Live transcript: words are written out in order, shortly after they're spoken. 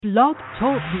Blog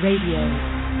Talk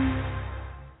Radio.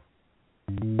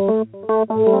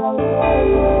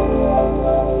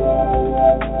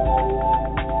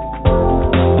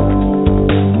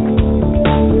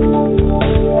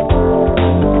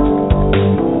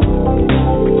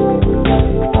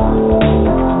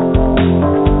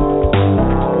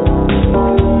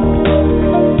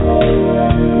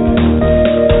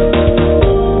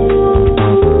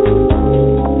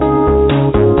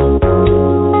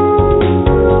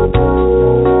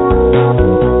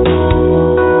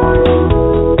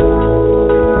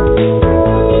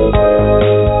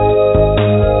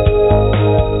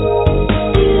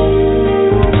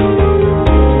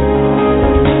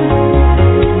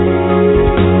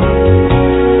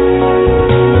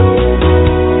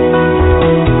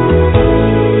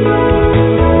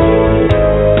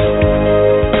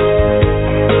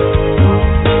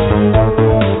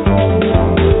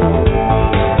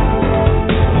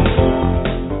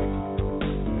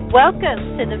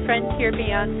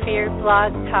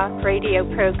 Blog Talk Radio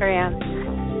program.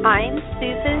 I'm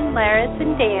Susan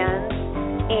Larison-Dan,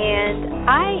 and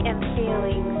I am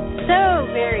feeling so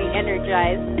very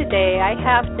energized today, I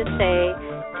have to say,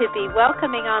 to be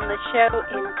welcoming on the show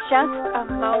in just a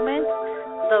moment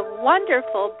the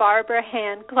wonderful Barbara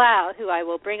Hand Clow, who I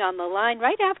will bring on the line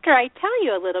right after I tell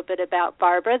you a little bit about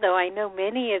Barbara, though I know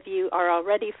many of you are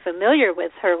already familiar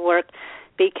with her work,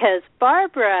 because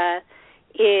Barbara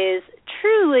is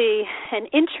truly an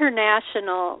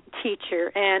international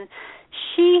teacher, and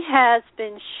she has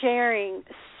been sharing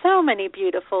so many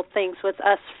beautiful things with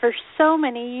us for so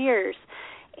many years.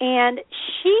 And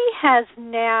she has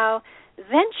now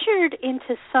ventured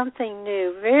into something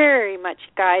new, very much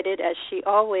guided as she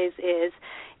always is.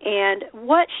 And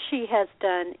what she has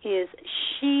done is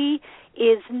she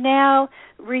is now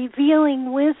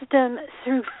revealing wisdom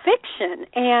through fiction,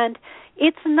 and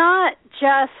it's not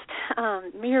just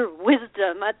mere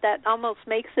wisdom. That almost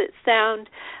makes it sound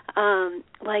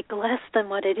like less than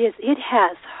what it is. It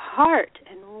has heart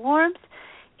and warmth,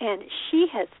 and she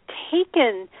has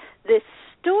taken this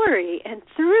story, and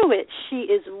through it she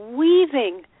is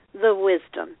weaving the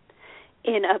wisdom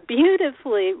in a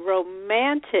beautifully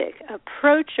romantic,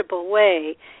 approachable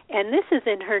way. And this is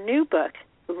in her new book,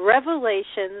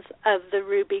 Revelations of the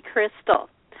Ruby Crystal.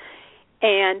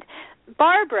 And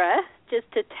Barbara,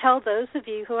 just to tell those of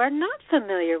you who are not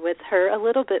familiar with her a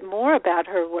little bit more about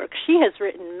her work, she has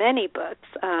written many books,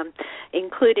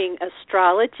 including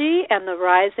Astrology and the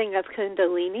Rising of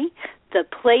Kundalini, The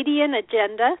Pleiadian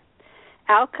Agenda,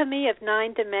 Alchemy of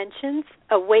Nine Dimensions,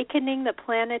 Awakening the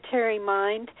Planetary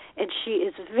Mind, and she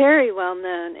is very well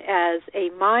known as a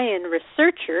Mayan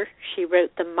researcher. She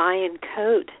wrote the Mayan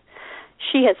Code.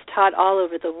 She has taught all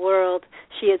over the world.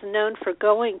 She is known for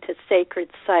going to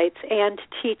sacred sites and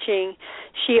teaching.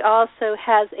 She also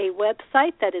has a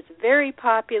website that is very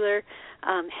popular,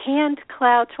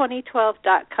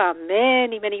 handclow2012.com.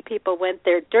 Many people went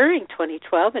there during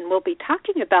 2012, and we'll be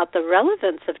talking about the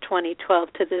relevance of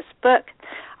 2012 to this book.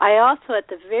 I also, at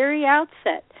the very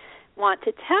outset, want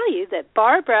to tell you that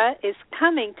Barbara is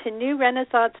coming to New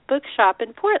Renaissance Bookshop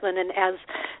in Portland, and as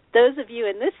those of you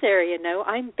in this area know,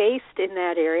 I'm based in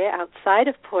that area outside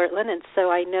of Portland, and so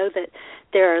I know that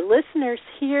there are listeners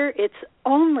here. It's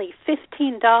only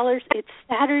 $15. It's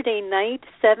Saturday night,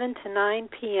 7 to 9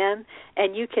 p.m.,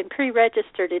 and you can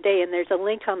pre-register today, and there's a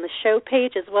link on the show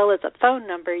page as well as a phone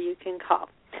number you can call.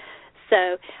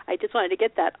 So I just wanted to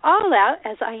get that all out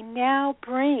as I now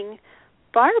bring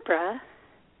Barbara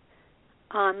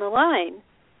on the line.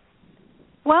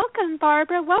 Welcome,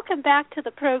 Barbara. Welcome back to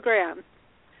the program.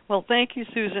 Well, thank you,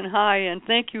 Susan. Hi, and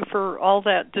thank you for all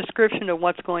that description of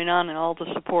what's going on and all the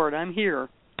support. I'm here.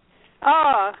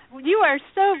 Oh, you are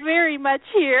so very much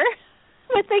here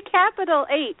with a capital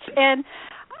H. And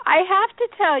I have to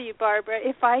tell you, Barbara,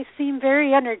 if I seem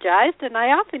very energized, and I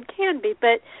often can be,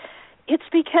 but it's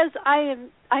because I'm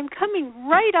coming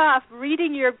right off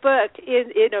reading your book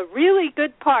in a really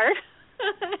good part.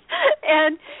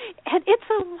 and it's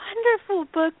a wonderful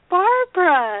book,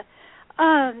 Barbara.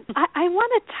 I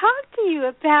want to talk to you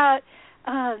about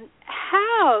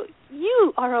how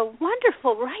you are a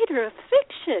wonderful writer of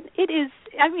fiction. It's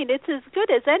as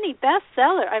good as any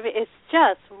bestseller. It's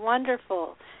just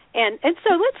wonderful. And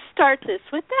so let's start this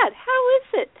with that. How is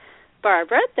it,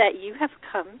 Barbara, that you have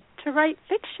come to write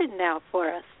fiction now for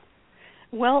us?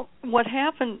 Well, what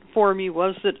happened for me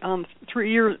was that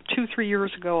 3 years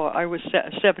ago I was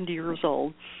 70 years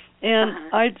old, And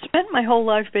I'd spent my whole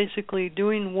life basically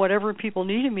doing whatever people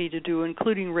needed me to do,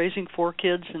 including raising 4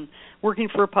 kids and working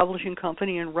for a publishing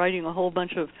company and writing a whole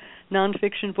bunch of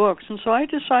nonfiction books. And so I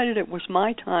decided it was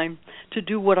my time to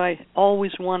do what I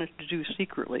always wanted to do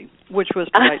secretly, which was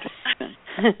to write fiction.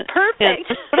 Perfect.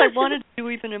 And what I wanted to do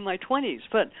even in my 20s,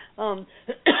 but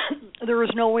there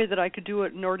was no way that I could do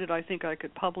it, nor did I think I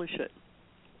could publish it.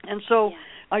 And so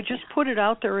I just put it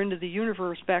out there into the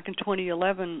universe back in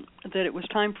 2011 that it was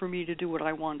time for me to do what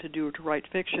I wanted to do, to write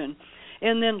fiction.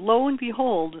 And then, lo and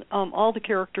behold, all the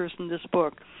characters in this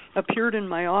book appeared in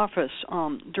my office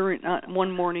during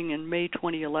one morning in May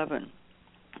 2011.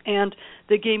 And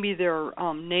they gave me their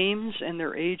names and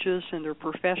their ages and their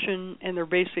profession and their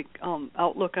basic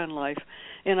outlook on life.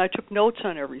 And I took notes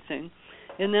on everything.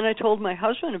 And then I told my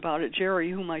husband about it,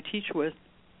 Jerry, whom I teach with.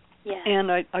 Yeah.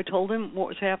 And I told him what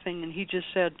was happening, and he just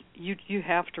said, "You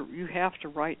have to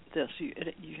write this.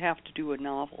 You have to do a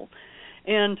novel."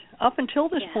 And up until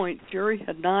this point, Jerry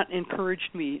had not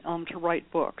encouraged me to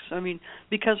write books. I mean,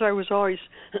 because I was always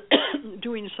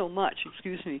doing so much.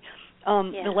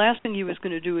 The last thing he was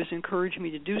going to do is encourage me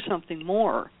to do something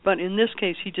more. But in this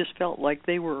case, he just felt like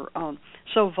they were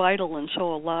so vital and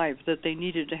so alive that they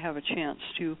needed to have a chance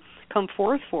to come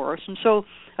forth for us. And so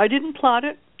I didn't plot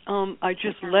it. I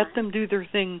just let them do their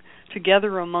thing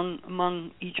together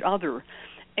among each other.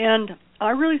 And I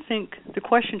really think the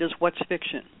question is, what's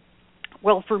fiction?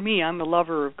 Well, for me, I'm a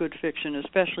lover of good fiction,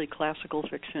 especially classical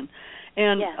fiction.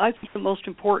 And I think the most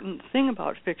important thing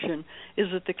about fiction is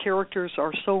that the characters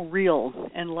are so real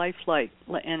and lifelike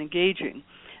and engaging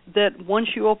that once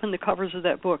you open the covers of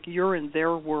that book, you're in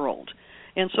their world.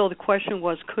 And so the question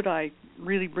was, could I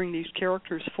really bring these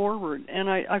characters forward? And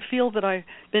I feel that I've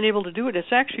been able to do it.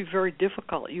 It's actually very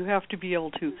difficult. You have to be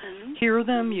able to hear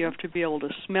them. You have to be able to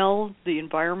smell the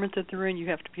environment that they're in. You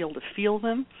have to be able to feel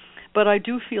them. But I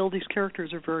do feel these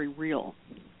characters are very real.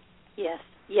 Yes.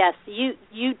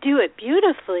 You do it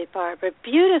beautifully, Barbara,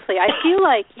 beautifully. I feel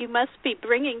like you must be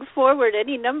bringing forward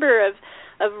any number of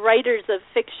writers of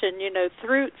fiction,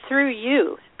 through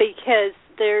you, because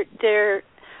they're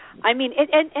I mean,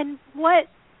 and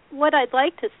what I'd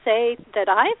like to say that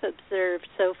I've observed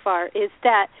so far is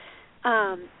that,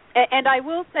 and I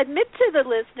will admit to the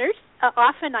listeners,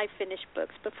 often I finish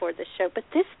books before the show, but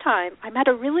this time I'm at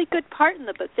a really good part in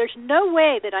the book. There's no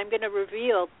way that I'm going to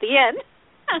reveal the end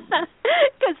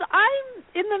because I'm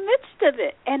in the midst of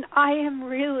it, and I am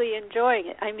really enjoying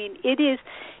it. I mean, it is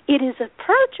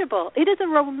approachable. It is a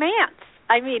romance.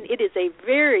 I mean, it is a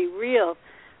very real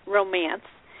romance.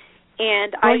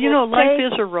 And life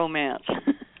is a romance.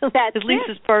 That's At least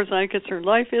as far as I'm concerned,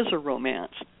 life is a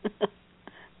romance.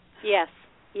 Yes.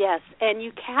 And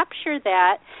you capture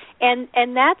that, and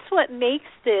that's what makes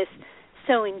this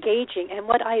so engaging. And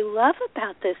what I love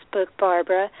about this book,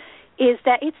 Barbara, is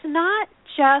that it's not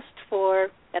just for,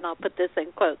 and I'll put this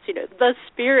in quotes, the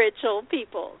spiritual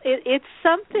people. It's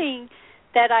something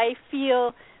that I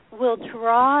feel will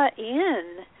draw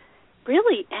in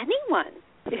really anyone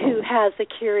who has a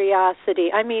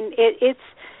curiosity. I mean,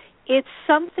 it's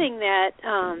something that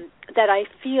I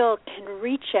feel can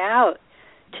reach out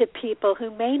to people who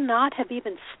may not have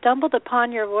even stumbled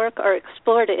upon your work or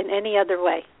explored it in any other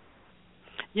way.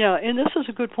 Yeah, and this is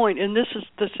a good point, and this is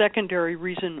the secondary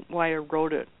reason why I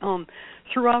wrote it.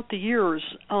 Throughout the years,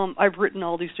 I've written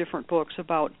all these different books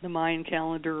about the Mayan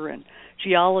calendar and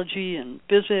geology and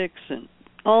physics and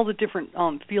all the different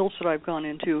fields that I've gone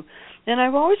into. And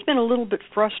I've always been a little bit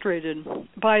frustrated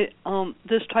by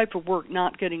this type of work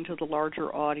not getting to the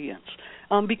larger audience.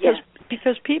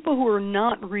 Because people who are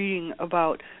not reading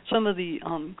about some of the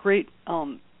great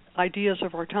ideas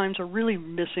of our times are really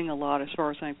missing a lot as far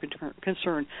as I'm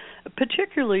concerned,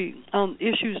 particularly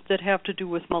issues that have to do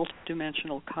with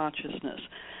multidimensional consciousness.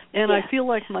 And I feel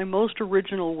like my most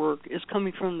original work is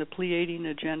coming from the Pleiadian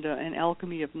Agenda and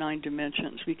Alchemy of Nine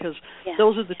Dimensions, because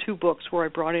those are the two books where I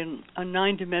brought in a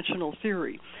nine-dimensional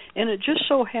theory. And it just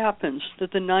so happens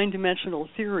that the nine-dimensional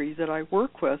theory that I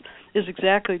work with is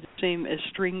exactly the same as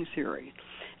string theory.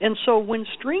 And so when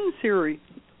string theory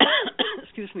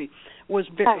was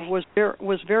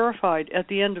verified at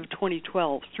the end of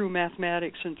 2012 through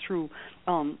mathematics and through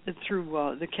the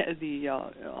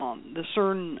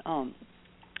CERN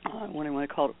what do I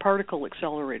call it, particle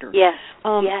accelerator. Yes.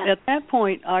 At that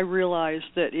point, I realized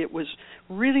that it was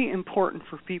really important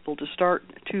for people to start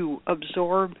to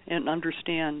absorb and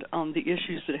understand the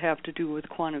issues that have to do with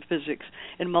quantum physics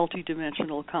and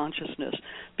multidimensional consciousness,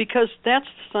 because that's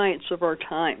the science of our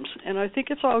times. And I think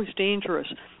it's always dangerous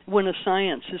when a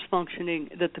science is functioning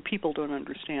that the people don't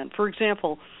understand. For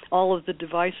example, all of the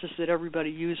devices that everybody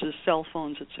uses, cell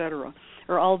phones, etc.,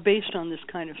 are all based on this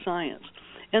kind of science.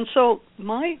 And so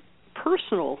my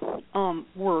personal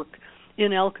work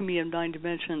in Alchemy of Nine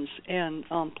Dimensions and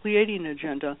Pleiadian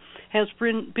Agenda has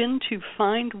been to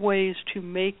find ways to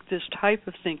make this type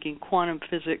of thinking, quantum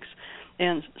physics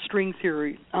and string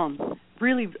theory,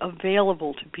 really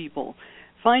available to people,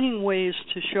 finding ways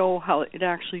to show how it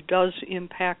actually does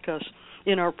impact us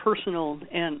in our personal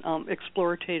and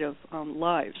explorative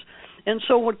lives. And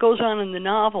so what goes on in the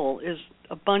novel is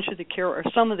a bunch of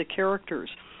some of the characters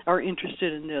are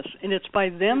interested in this, and it's by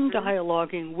them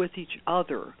dialoguing with each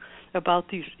other about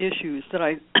these issues that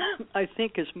I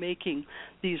think is making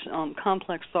these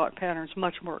complex thought patterns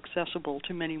much more accessible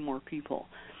to many more people.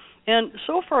 And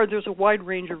so far, there's a wide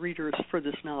range of readers for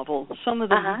this novel. Some of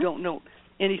them who don't know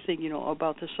anything,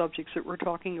 about the subjects that we're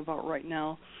talking about right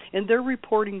now, and they're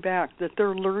reporting back that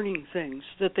they're learning things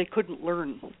that they couldn't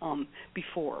learn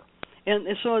before. And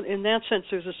so in that sense,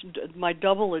 there's my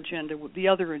double agenda. The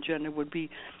other agenda would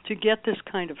be to get this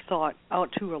kind of thought out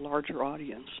to a larger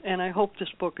audience. And I hope this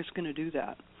book is going to do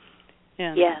that.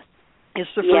 And it's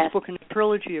the first book in a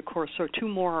trilogy, of course, so 2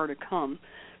 more are to come.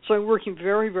 So I'm working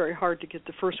very, very hard to get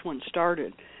the first one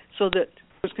started so that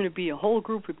there's going to be a whole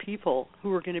group of people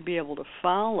who are going to be able to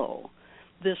follow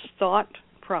this thought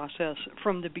process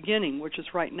from the beginning, which is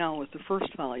right now with the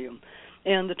first volume.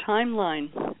 And the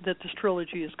timeline that this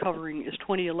trilogy is covering is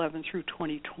 2011 through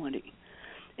 2020.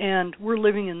 And we're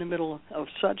living in the middle of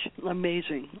such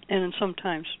amazing and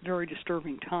sometimes very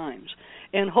disturbing times.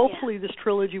 And hopefully this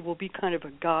trilogy will be kind of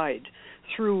a guide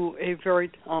through a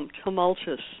very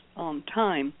tumultuous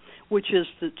time, which is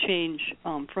the change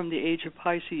from the age of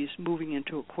Pisces moving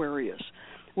into Aquarius,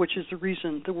 which is the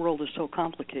reason the world is so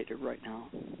complicated right now.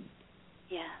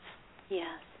 Yes.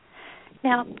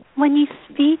 Now, when you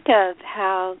speak of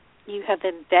how you have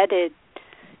embedded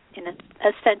in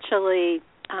essentially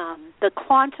the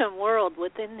quantum world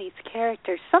within these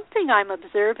characters, something I'm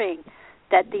observing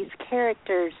that these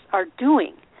characters are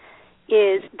doing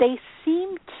is they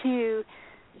seem to,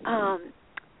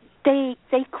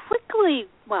 they quickly,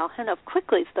 well, I don't know if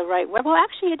quickly is the right word, well,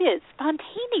 actually it is,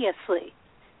 spontaneously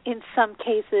in some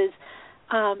cases,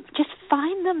 just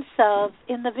find themselves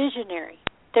in the visionary.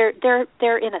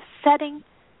 They're in a setting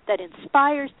that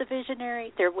inspires the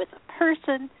visionary. They're with a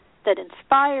person that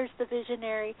inspires the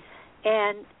visionary.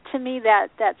 And to me,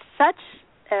 that's such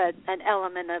an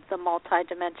element of the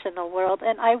multidimensional world.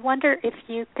 And I wonder if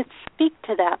you could speak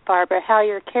to that, Barbara, how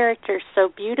your characters so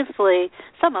beautifully,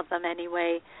 some of them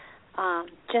anyway,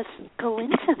 just go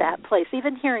into that place,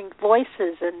 even hearing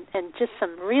voices and just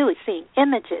some really seeing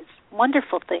images,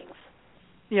 wonderful things.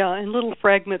 Yeah, and little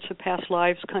fragments of past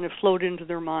lives kind of float into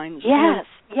their minds. Yes.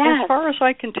 As far as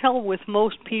I can tell with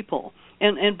most people,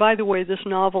 and by the way, this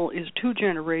novel is 2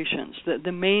 generations.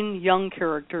 The main young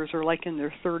characters are like in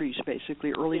their 30s,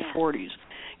 basically, early 40s.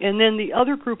 And then the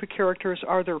other group of characters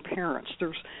are their parents.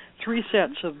 There's 3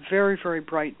 sets of very, very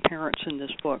bright parents in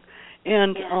this book.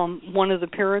 And one of the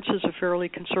parents is a fairly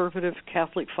conservative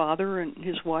Catholic father and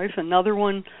his wife. Another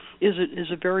one is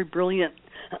a very brilliant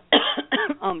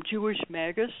Jewish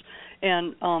magus,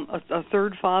 and a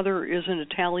third father is an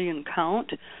Italian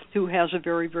count who has a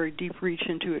very, very deep reach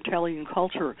into Italian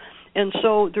culture. And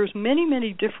so there's many,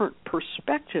 many different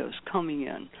perspectives coming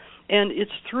in. And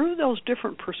it's through those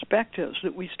different perspectives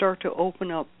that we start to open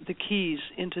up the keys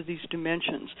into these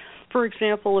dimensions. For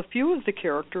example, a few of the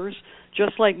characters,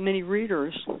 just like many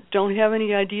readers, don't have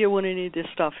any idea what any of this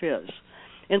stuff is.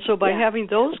 And so by having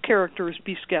those characters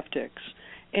be skeptics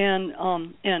and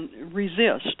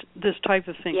resist this type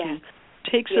of thinking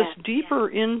takes us deeper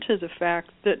into the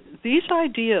fact that these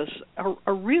ideas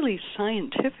are really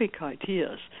scientific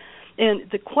ideas.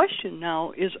 And the question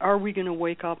now is, are we going to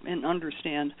wake up and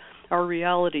understand our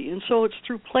reality? And so it's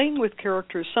through playing with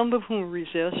characters, some of whom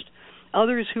resist,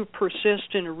 others who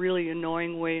persist in a really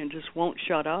annoying way and just won't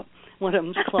shut up. One of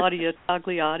them is Claudia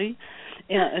Tagliati,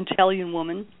 an Italian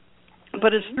woman.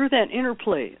 But it's through that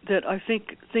interplay that I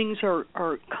think things are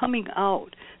coming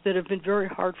out that have been very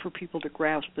hard for people to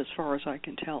grasp as far as I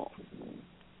can tell.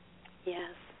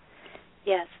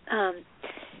 Yes.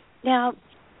 Now,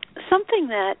 something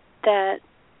that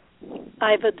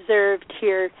I've observed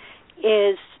here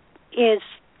is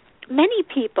many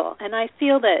people, and I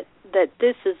feel that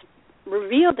this is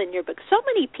revealed in your book. So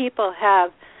many people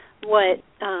have what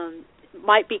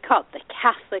might be called the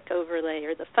Catholic overlay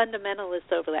or the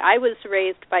fundamentalist overlay. I was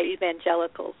raised by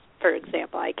evangelicals, for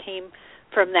example. I came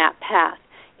from that path.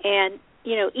 And,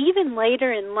 even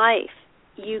later in life,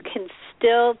 you can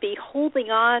still be holding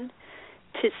on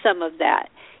to some of that.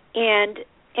 And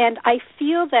I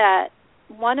feel that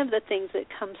one of the things that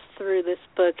comes through this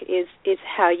book is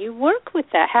how you work with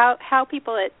that, how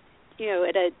people at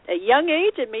a young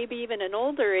age and maybe even an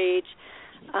older age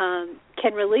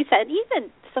can release that. And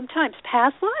even sometimes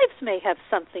past lives may have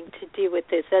something to do with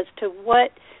this, as to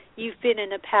what you've been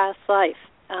in a past life,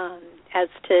 as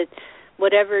to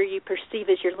whatever you perceive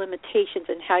as your limitations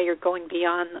and how you're going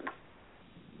beyond them.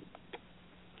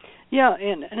 Yeah,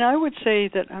 and I would say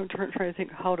that I'm trying to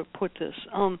think how to put this.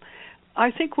 I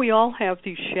think we all have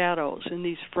these shadows and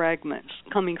these fragments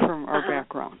coming from our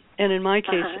background. And in my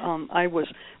case, I was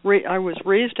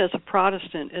raised as a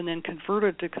Protestant and then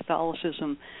converted to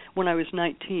Catholicism when I was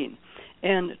 19,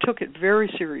 and took it very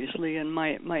seriously. And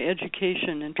my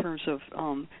education in terms of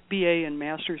BA and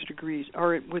master's degrees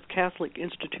are with Catholic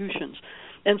institutions,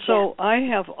 and so I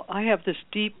have this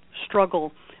deep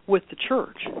struggle with the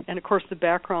church. And of course, the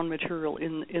background material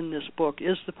in this book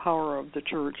is the power of the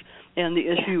church and the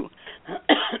issue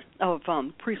of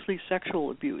priestly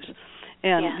sexual abuse,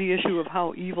 and the issue of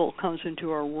how evil comes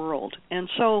into our world. And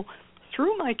so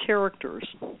through my characters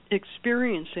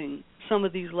experiencing some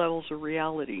of these levels of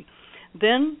reality,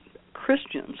 then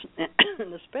Christians,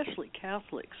 and especially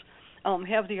Catholics,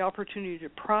 have the opportunity to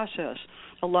process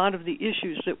a lot of the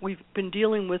issues that we've been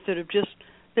dealing with that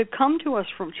they've come to us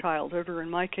from childhood, or in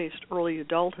my case, early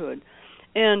adulthood.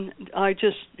 And I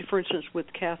just, for instance, with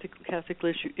Catholic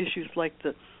issues like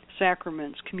the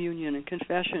sacraments, communion, and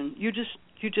confession, you just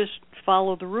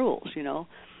follow the rules, And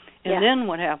then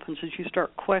what happens is you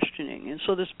start questioning. And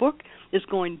so this book is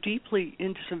going deeply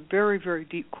into some very, very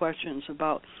deep questions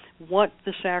about what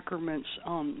the sacraments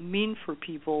mean for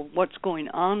people, what's going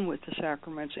on with the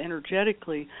sacraments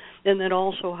energetically, and then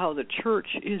also how the church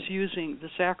is using the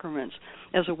sacraments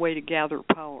as a way to gather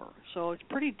power. So it's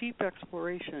pretty deep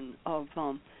exploration of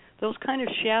those kind of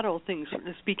shadow things,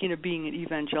 speaking of being an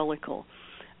evangelical.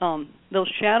 Those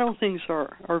shadow things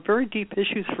are very deep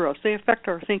issues for us. They affect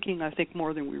our thinking, I think,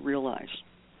 more than we realize.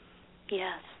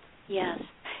 Yes.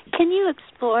 Can you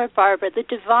explore, Barbara, the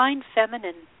divine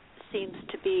feminine seems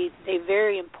to be a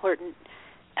very important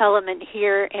element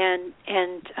here, and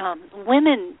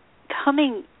women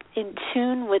coming in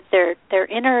tune with their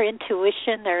inner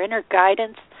intuition, their inner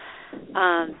guidance.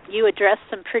 You address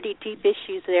some pretty deep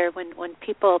issues there when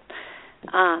people,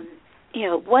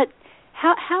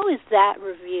 How is that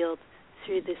revealed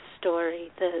through this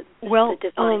story, the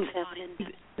divine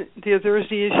feminine? There's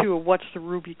the issue of what's the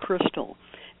ruby crystal.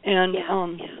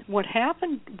 And what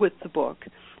happened with the book,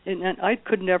 and I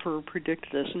could never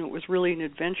predict this, and it was really an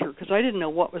adventure because I didn't know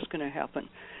what was going to happen.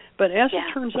 But as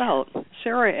it turns out,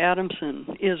 Sarah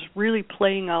Adamson is really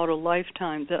playing out a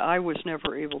lifetime that I was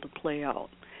never able to play out.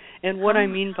 And what I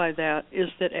mean by that is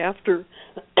that after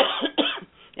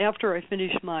I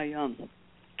finished my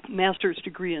master's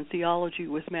degree in theology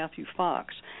with Matthew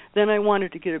Fox, then I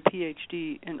wanted to get a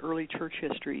PhD in early church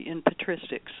history in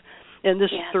patristics. And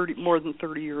this is more than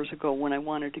 30 years ago when I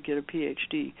wanted to get a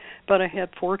PhD. But I had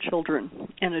 4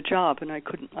 children and a job, and I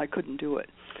couldn't do it.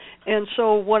 And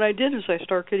so what I did is I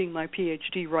started getting my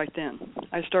PhD right then.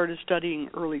 I started studying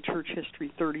early church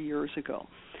history 30 years ago.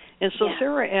 And so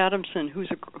Sarah Adamson,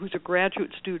 who's a graduate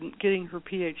student getting her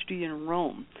PhD in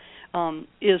Rome,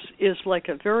 is like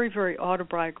a very, very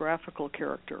autobiographical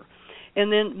character. And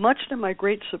then, much to my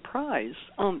great surprise,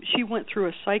 she went through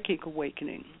a psychic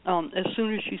awakening. As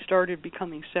soon as she started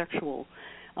becoming sexual,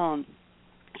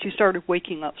 she started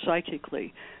waking up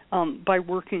psychically by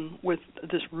working with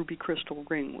this ruby crystal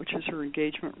ring, which is her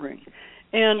engagement ring.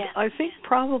 And I think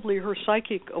probably her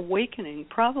psychic awakening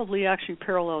probably actually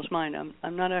parallels mine.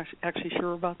 I'm not actually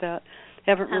sure about that.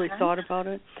 Haven't really thought about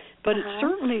it. But it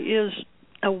certainly is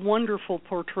a wonderful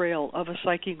portrayal of a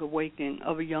psychic awakening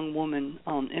of a young woman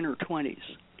in her 20s.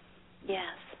 Yes.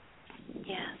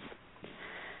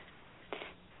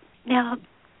 Now,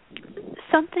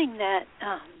 something that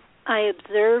I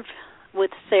observe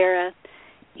with Sarah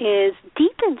is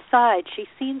deep inside she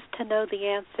seems to know the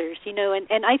answers,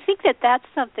 and I think that that's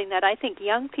something that I think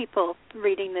young people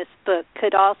reading this book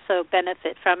could also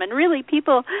benefit from, and really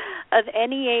people of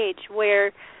any age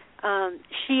where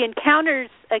she encounters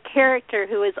a character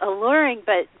who is alluring,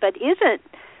 but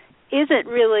isn't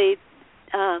really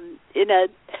in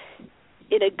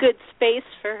a good space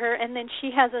for her. And then she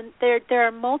has there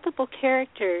are multiple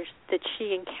characters that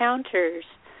she encounters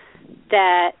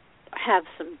that have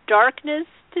some darkness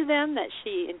to them that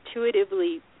she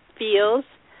intuitively feels,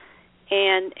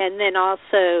 and then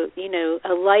also, you know,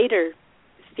 a lighter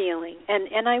feeling.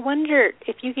 And I wonder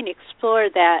if you can explore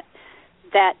that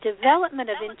development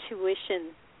of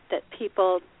intuition that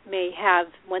people may have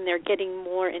when they're getting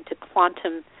more into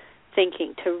quantum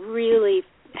thinking, to really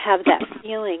have that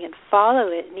feeling and follow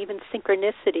it, and even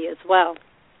synchronicity as well.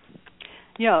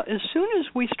 Yeah, as soon as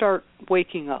we start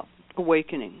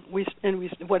awakening,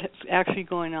 what's actually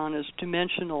going on is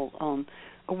dimensional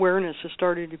awareness is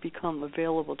starting to become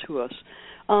available to us.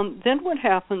 Then what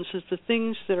happens is the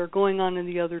things that are going on in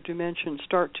the other dimension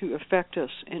start to affect us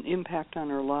and impact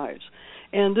on our lives.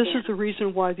 And this is the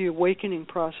reason why the awakening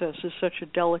process is such a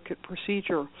delicate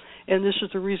procedure. And this is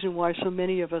the reason why so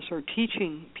many of us are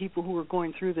teaching people who are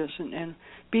going through this and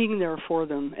being there for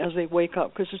them as they wake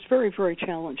up, because it's very, very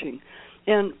challenging.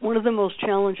 And one of the most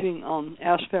challenging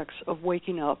aspects of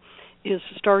waking up is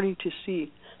starting to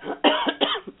see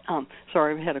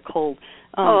sorry, I had a cold.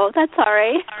 That's all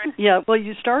right. Yeah, well,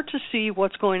 you start to see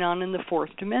what's going on in the fourth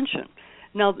dimension.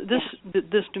 Now,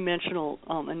 this dimensional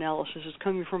analysis is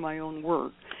coming from my own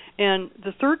work. And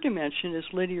the third dimension is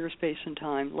linear space and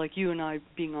time, like you and I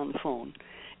being on the phone.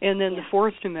 And then the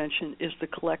fourth dimension is the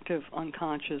collective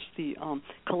unconscious, the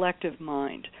collective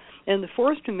mind. And the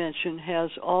fourth dimension has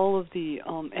all of the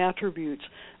attributes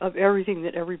of everything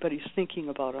that everybody's thinking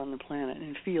about on the planet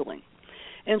and feeling.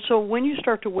 And so when you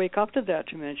start to wake up to that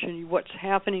dimension, what's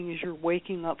happening is you're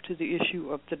waking up to the issue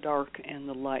of the dark and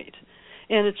the light.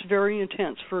 And it's very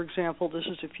intense. For example, this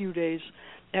is a few days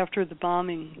after the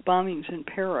bombings in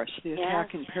Paris, the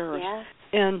attack in Paris. Yes.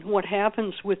 And what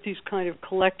happens with these kind of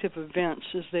collective events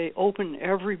is they open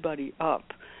everybody up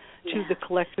to the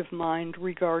collective mind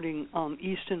regarding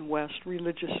East and West,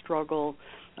 religious struggle,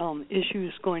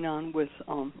 issues going on with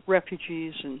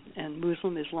refugees and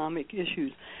Muslim Islamic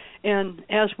issues. And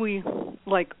as we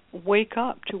wake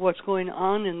up to what's going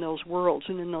on in those worlds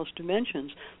and in those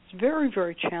dimensions, it's very,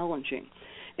 very challenging.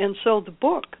 And so the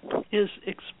book is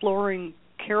exploring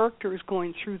characters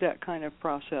going through that kind of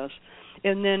process,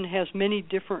 and then has many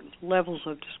different levels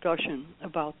of discussion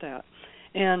about that.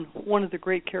 And one of the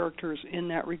great characters in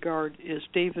that regard is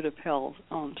David Appel.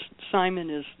 Simon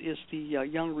is the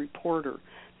young reporter.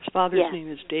 His father's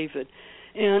name is David.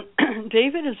 And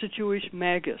David is a Jewish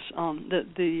magus.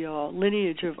 The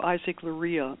lineage of Isaac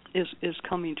Luria is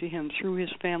coming to him through his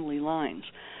family lines.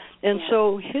 And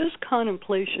so his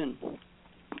contemplation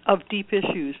of deep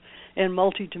issues and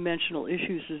multidimensional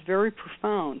issues is very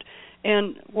profound.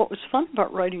 And what was fun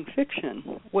about writing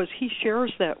fiction was he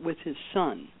shares that with his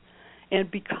son. And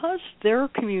because their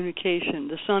communication,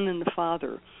 the son and the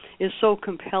father, is so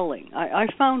compelling, I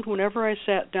found whenever I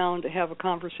sat down to have a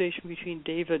conversation between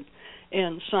David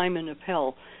and Simon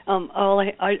Appel,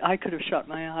 I could have shut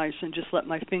my eyes and just let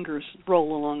my fingers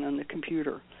roll along on the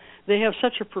computer. They have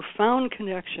such a profound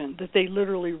connection that they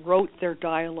literally wrote their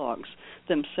dialogues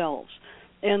themselves.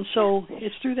 And so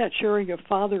it's through that sharing of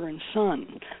father and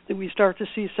son that we start to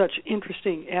see such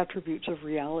interesting attributes of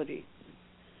reality.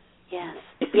 Yes.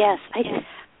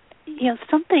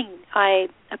 Something I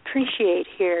appreciate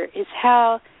here is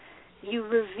how you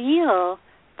reveal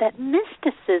that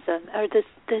mysticism, or this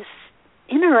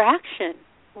interaction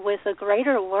with a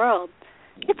greater world,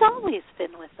 it's always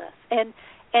been with us. And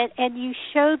you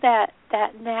show that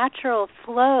natural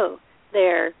flow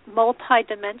there,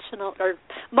 multidimensional, or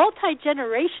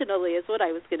multi-generationally is what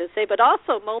I was going to say, but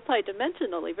also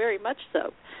multidimensionally, very much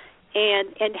so.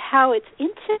 And how it's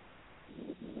into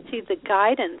the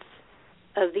guidance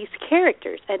of these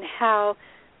characters and how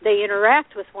they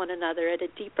interact with one another at a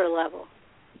deeper level.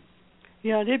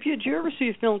 Yeah, did you ever see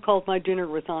a film called My Dinner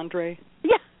with Andre?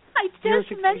 Yeah, I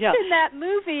just mentioned that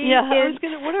movie. Yeah,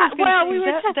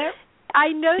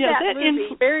 I know that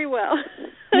movie very well.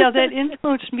 Yeah, that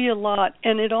influenced me a lot,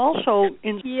 and it also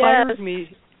inspired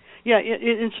me. Yeah,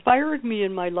 it inspired me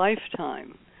in my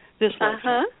lifetime, this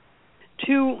lifetime,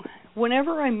 to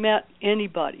whenever I met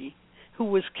anybody who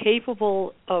was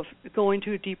capable of going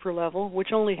to a deeper level, which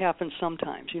only happens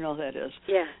sometimes, that is.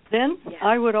 Yeah. Then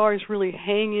I would always really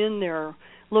hang in there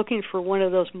looking for one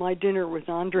of those My Dinner with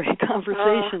Andre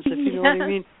conversations, if you know what I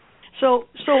mean. So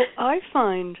I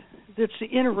find that's the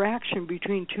interaction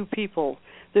between two people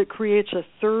that creates a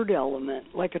third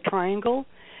element, like a triangle,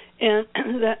 and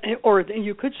or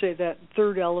you could say that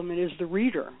third element is the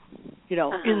reader,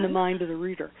 in the mind of the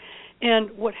reader.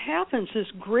 And what happens is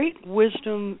great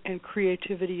wisdom and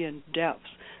creativity and depth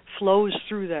flows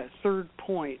through that third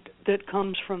point that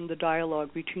comes from the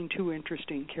dialogue between two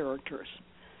interesting characters,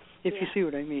 if you see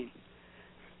what I mean.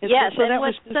 Yes.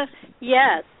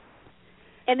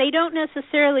 And they don't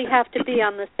necessarily have to be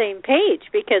on the same page,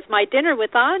 because My Dinner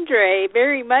with Andre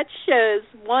very much shows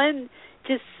one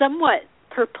just somewhat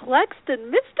perplexed and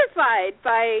mystified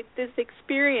by this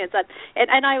experience.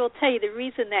 And I will tell you, the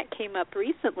reason that came up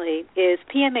recently is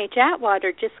PMH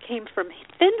Atwater just came from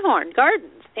Findhorn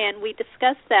Gardens, and we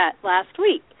discussed that last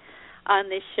week on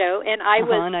this show. And I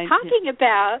was talking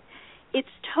about, it's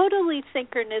totally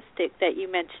synchronistic that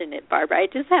you mentioned it, Barbara. I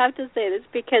just have to say this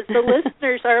because the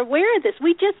listeners are aware of this.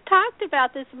 We just talked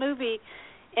about this movie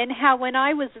and how when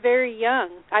I was very young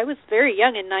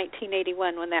in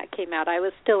 1981 when that came out. I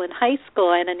was still in high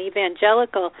school and an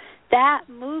evangelical. That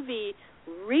movie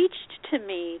reached to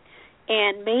me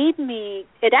and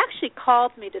it actually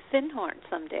called me to Findhorn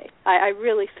someday. I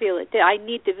really feel it did. I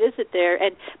need to visit there.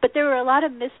 But there were a lot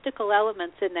of mystical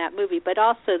elements in that movie, but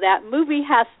also that movie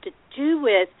has to do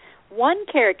with one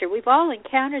character. We've all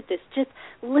encountered this, just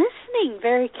listening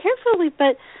very carefully,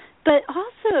 but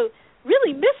also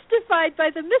really mystified by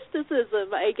the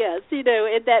mysticism, I guess,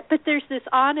 and that. But there's this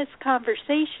honest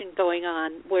conversation going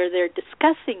on where they're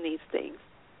discussing these things.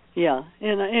 Yeah,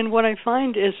 and what I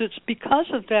find is it's because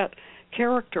of that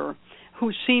character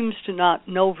who seems to not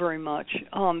know very much,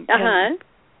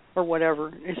 or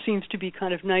whatever. It seems to be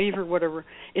kind of naive or whatever.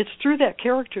 It's through that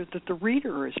character that the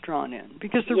reader is drawn in,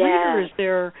 because the reader is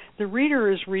there. The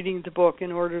reader is reading the book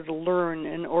in order to learn,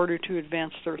 in order to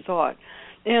advance their thought.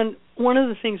 And one of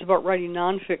the things about writing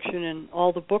nonfiction and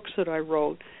all the books that I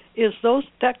wrote is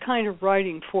that kind of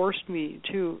writing forced me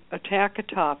to attack a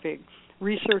topic,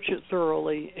 research it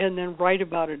thoroughly, and then write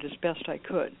about it as best I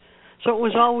could. So it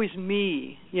was always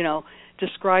me,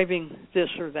 describing this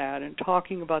or that and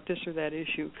talking about this or that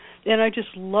issue. And I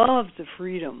just loved the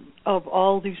freedom of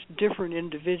all these different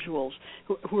individuals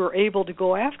who are able to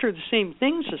go after the same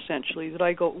things, essentially, that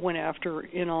I went after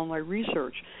in all my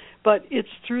research. But it's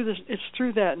through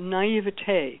that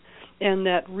naivete and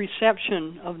that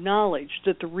reception of knowledge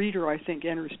that the reader, I think,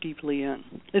 enters deeply in.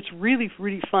 It's really,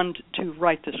 really fun to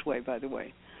write this way, by the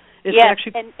way. It's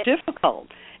actually difficult.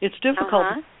 It's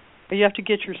difficult. You have to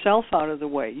get yourself out of the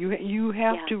way. You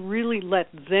have to really let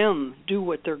them do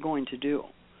what they're going to do.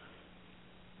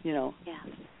 Yeah,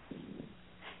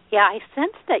 I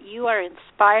sense that you are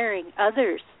inspiring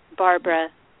others, Barbara,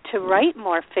 to write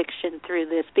more fiction through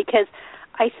this, because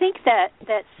I think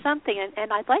that's something,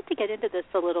 and I'd like to get into this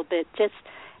a little bit, just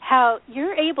how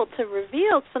you're able to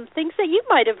reveal some things that you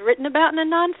might have written about in a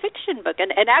nonfiction book,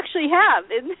 and actually have,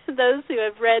 in those who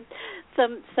have read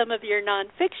some of your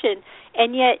nonfiction,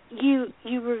 and yet you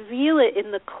reveal it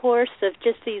in the course of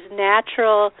just these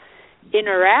natural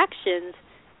interactions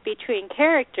between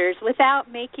characters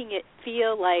without making it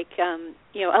feel like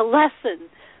a lesson,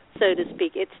 so to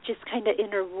speak. It's just kind of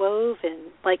interwoven,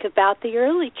 like about the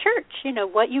early church,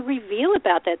 what you reveal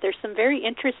about that. There's some very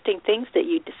interesting things that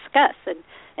you discuss,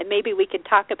 and maybe we can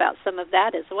talk about some of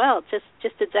that as well,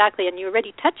 just exactly. And you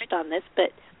already touched on this,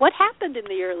 but what happened in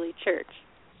the early church?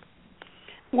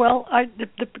 Well,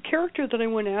 the character that I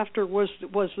went after was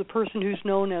the person who's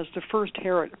known as the first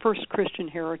Christian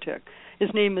heretic. His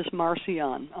name is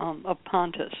Marcion of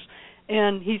Pontus,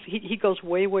 and he goes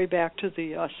way back to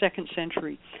the 2nd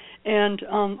century. And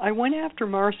I went after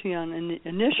Marcion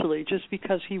initially just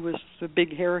because he was the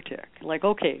big heretic. Like,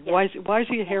 okay, why is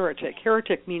he a heretic?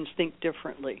 Heretic means think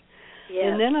differently. Yes.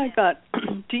 And then I got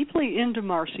deeply into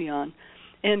Marcion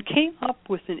and came up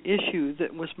with an issue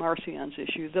that was Marcion's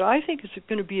issue that I think is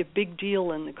going to be a big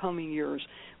deal in the coming years,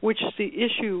 which is the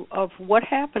issue of what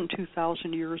happened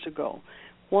 2,000 years ago.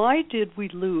 Why did we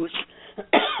lose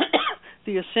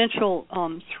the essential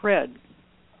thread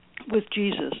with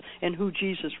Jesus and who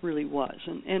Jesus really was?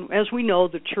 And as we know,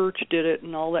 the church did it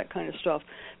and all that kind of stuff.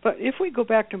 But if we go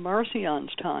back to Marcion's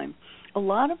time, a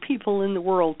lot of people in the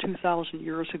world 2,000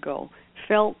 years ago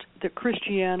felt that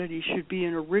Christianity should be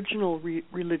an original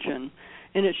religion,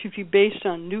 and it should be based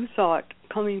on new thought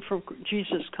coming from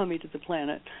Jesus coming to the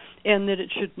planet, and that it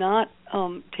should not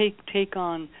take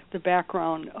on the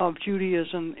background of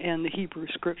Judaism and the Hebrew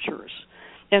Scriptures.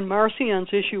 And Marcion's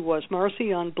issue was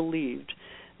Marcion believed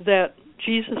that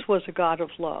Jesus was a God of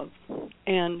love,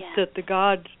 and that the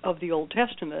God of the Old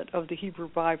Testament, of the Hebrew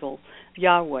Bible,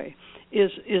 Yahweh,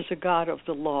 is a God of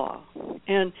the law.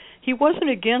 And he wasn't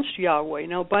against Yahweh.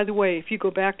 Now, by the way, if you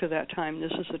go back to that time,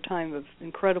 this is a time of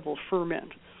incredible ferment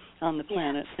on the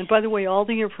planet. And by the way, all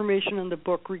the information in the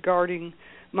book regarding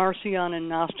Marcion and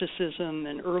Gnosticism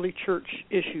and early church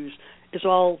issues is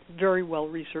all very well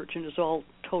researched and is all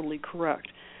totally correct.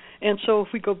 And so if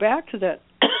we go back to that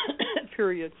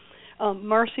period,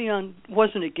 Marcion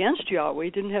wasn't against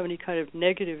Yahweh, didn't have any kind of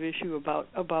negative issue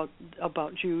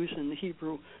about Jews and the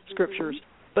Hebrew Scriptures,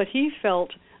 but he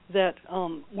felt that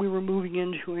we were moving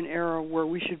into an era where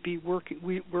we should be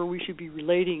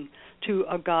relating to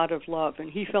a God of love, and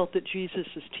he felt that Jesus'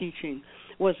 teaching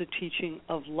was a teaching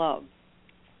of love.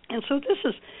 And so this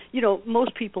is,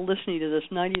 most people listening to this,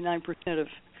 99% of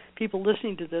people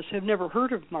listening to this have never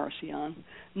heard of Marcion,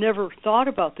 never thought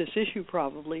about this issue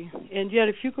probably, and yet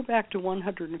if you go back to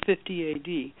 150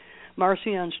 A.D.,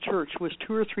 Marcion's church was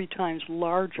 2 or 3 times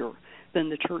larger than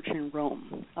the church in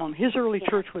Rome. His early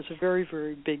church was a very,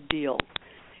 very big deal,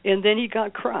 and then he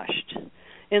got crushed.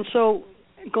 And so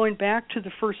going back to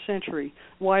the first century,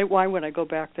 why would I go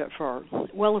back that far?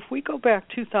 Well, if we go back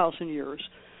 2,000 years,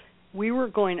 we were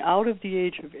going out of the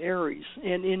age of Aries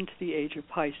and into the age of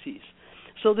Pisces.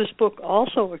 So this book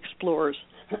also explores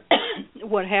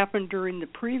what happened during the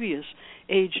previous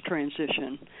age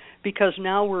transition, because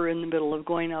now we're in the middle of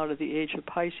going out of the age of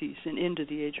Pisces and into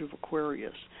the age of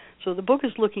Aquarius. So the book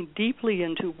is looking deeply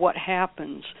into what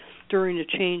happens during the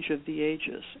change of the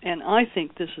ages. And I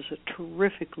think this is a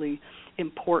terrifically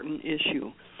important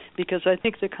issue, because I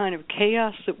think the kind of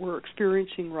chaos that we're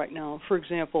experiencing right now, for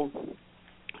example,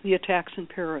 the attacks in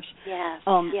Paris.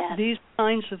 These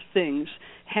kinds of things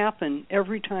happen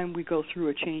every time we go through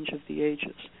a change of the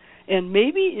ages. And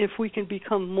maybe if we can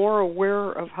become more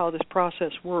aware of how this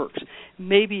process works,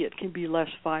 maybe it can be less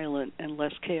violent and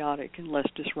less chaotic and less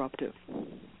disruptive.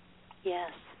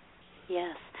 Yes.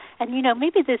 And,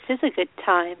 maybe this is a good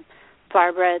time,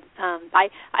 Barbara.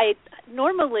 I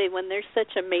normally, when there's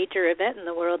such a major event in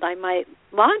the world, I might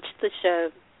launch the show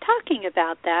talking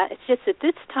about that. It's just at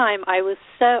this time I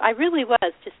really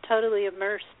was just totally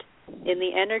immersed in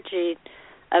the energy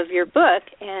of your book,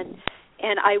 and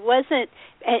I wasn't,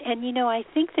 and I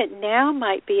think that now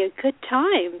might be a good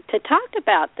time to talk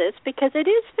about this, because it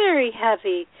is very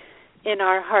heavy in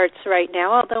our hearts right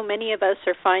now, although many of us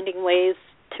are finding ways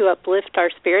to uplift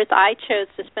our spirits. I chose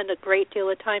to spend a great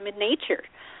deal of time in nature,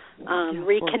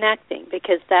 reconnecting,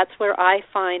 because that's where I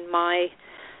find my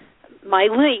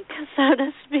link, so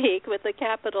to speak, with a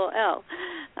capital L.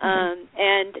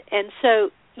 And so,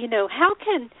 how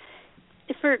can,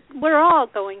 if we're all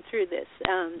going through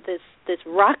this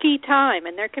rocky time,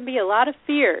 and there can be a lot of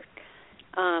fear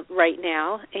right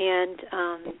now, and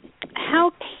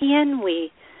how can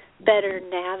we better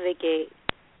navigate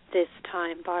this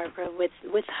time, Barbara,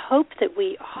 with hope that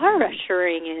we are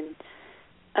ushering in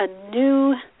a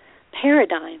new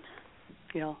paradigm?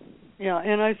 Yeah,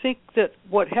 and I think that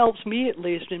what helps me at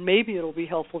least, and maybe it'll be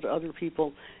helpful to other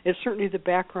people, is certainly the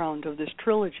background of this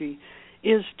trilogy,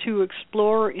 is to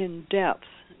explore in depth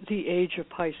the age of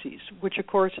Pisces, which of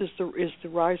course is the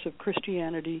rise of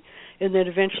Christianity and then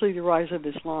eventually the rise of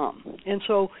Islam. And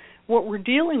so what we're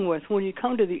dealing with when you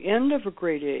come to the end of a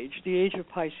great age, the age of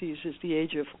Pisces is the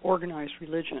age of organized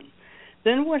religion.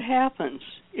 Then what happens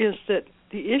is that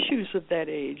the issues of that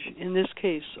age, in this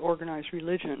case organized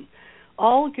religion,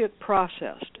 all get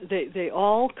processed. They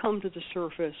all come to the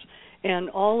surface, and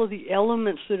all of the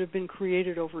elements that have been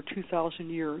created over 2,000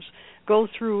 years go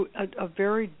through a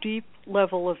very deep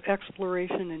level of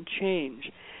exploration and change.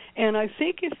 And I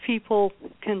think if people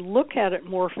can look at it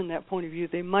more from that point of view,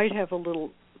 they might have a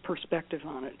little perspective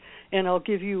on it. And I'll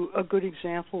give you a good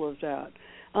example of that.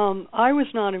 I was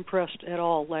not impressed at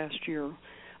all last year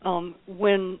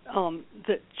when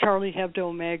the Charlie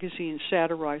Hebdo magazine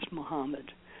satirized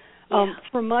Muhammad.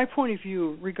 From my point of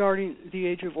view, regarding the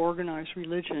age of organized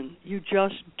religion, you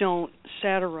just don't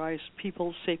satirize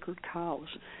people's sacred cows.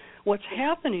 What's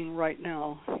happening right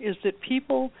now is that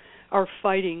people are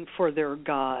fighting for their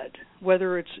God,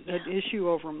 whether it's an issue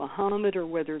over Muhammad or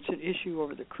whether it's an issue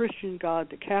over the Christian God,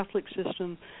 the Catholic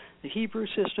system, the Hebrew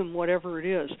system, whatever it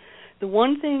is. The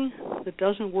one thing that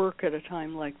doesn't work at a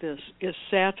time like this is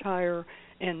satire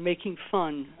and making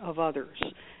fun of others.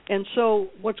 And so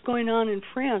what's going on in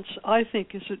France, I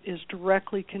think, is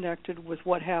directly connected with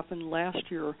what happened last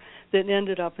year that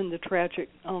ended up in the tragic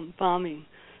bombing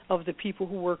of the people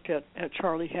who worked at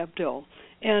Charlie Hebdo.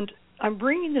 And I'm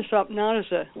bringing this up not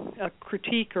as a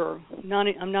critique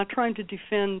I'm not trying to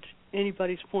defend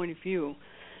anybody's point of view,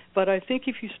 but I think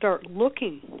if you start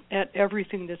looking at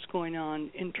everything that's going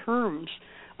on in terms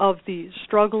of the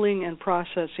struggling and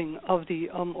processing of the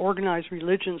organized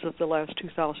religions of the last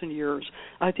 2,000 years,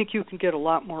 I think you can get a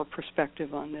lot more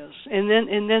perspective on this. And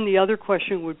then the other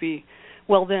question would be,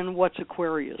 well, then what's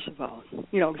Aquarius about?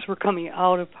 Because we're coming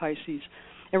out of Pisces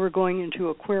and we're going into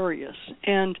Aquarius.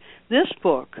 And this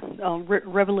book,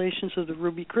 Revelations of the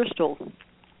Ruby Crystal,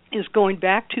 is going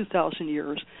back 2,000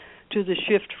 years to the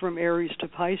shift from Aries to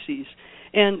Pisces.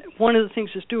 And one of the things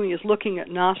it's doing is looking at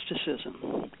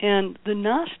Gnosticism. And the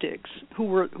Gnostics, who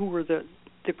were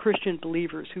the Christian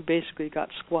believers who basically got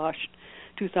squashed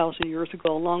 2,000 years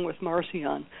ago, along with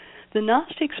Marcion. The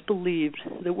Gnostics believed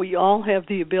that we all have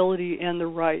the ability and the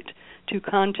right to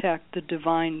contact the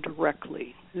divine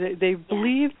directly. They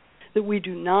believed that we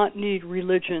do not need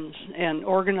religions and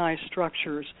organized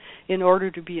structures in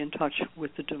order to be in touch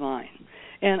with the divine.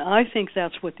 And I think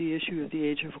that's what the issue of the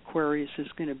Age of Aquarius is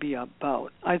going to be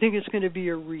about. I think it's going to be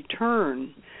a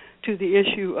return to the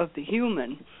issue of the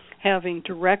human having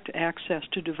direct access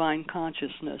to divine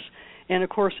consciousness. And, of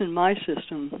course, in my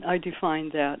system, I define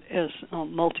that as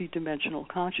multidimensional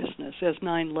consciousness, as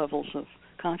 9 levels of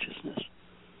consciousness.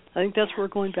 I think that's where we're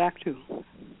going back to.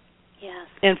 Yes.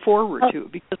 And forward to,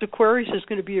 because Aquarius is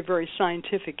going to be a very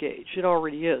scientific age. It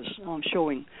already is,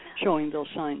 showing those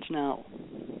signs now.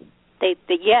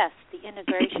 Yes, the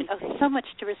integration. So much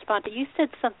to respond to. You said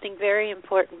something very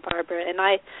important, Barbara, and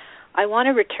I want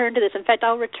to return to this. In fact,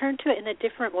 I'll return to it in a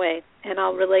different way, and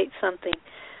I'll relate something.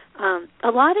 A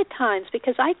lot of times,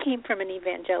 because I came from an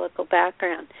evangelical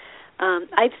background,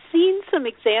 I've seen some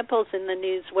examples in the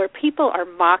news where people are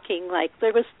mocking, like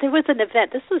there was an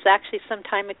event, this was actually some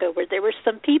time ago, where there were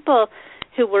some people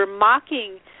who were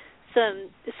mocking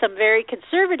some very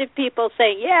conservative people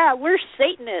saying, yeah, we're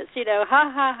Satanists,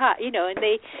 ha, ha, ha, and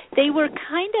they were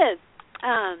kind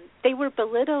of, they were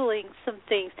belittling some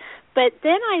things. But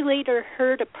then I later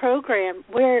heard a program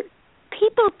where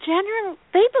people generally,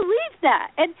 they believe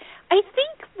that. And I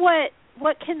think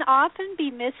what can often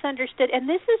be misunderstood, and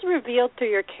this is revealed through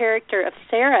your character of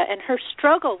Sarah and her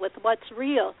struggle with what's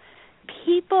real,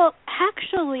 people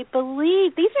actually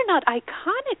believe these are not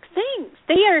iconic things.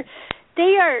 They are,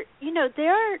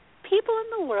 there are people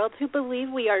in the world who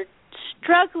believe we are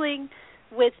struggling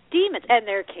with demons, and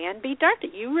there can be dark.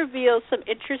 You reveal some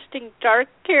interesting dark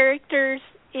characters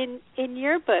in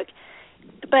your book.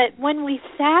 But when we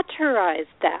satirize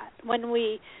that, when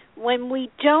we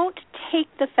don't take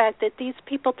the fact that these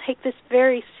people take this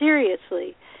very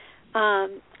seriously,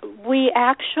 we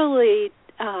actually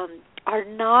are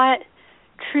not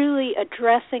truly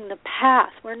addressing the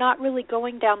path. We're not really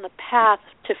going down the path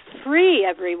to free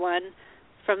everyone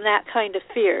from that kind of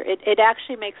fear. It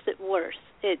actually makes it worse.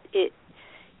 It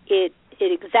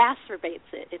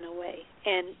exacerbates it in a way.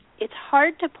 And it's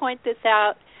hard to point this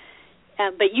out,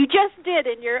 but you just did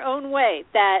in your own way,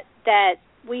 that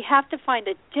we have to find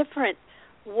a different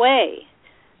way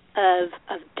of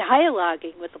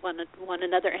dialoguing with one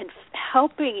another and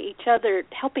helping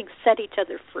set each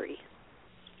other free.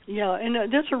 Yeah, and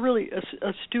that's a really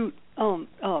astute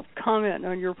comment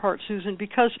on your part, Susan,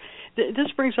 because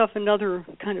this brings up another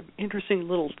kind of interesting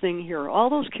little thing here. All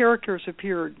those characters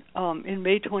appeared in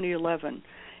May 2011,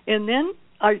 and then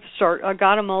I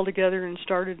got them all together and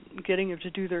started getting them to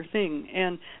do their thing.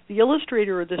 And the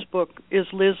illustrator of this book is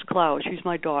Liz Clow. She's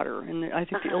my daughter, and I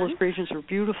think the illustrations are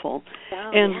beautiful.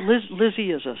 Oh, and Lizzie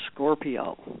is a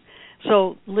Scorpio.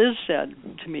 So Liz said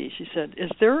to me, she said,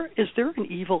 is there an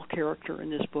evil character in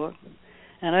this book?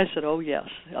 And I said, oh, yes,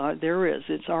 there is.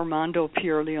 It's Armando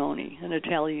Pierleone, an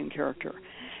Italian character.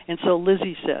 And so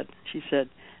Lizzie said, she said,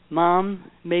 Mom,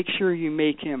 make sure you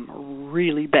make him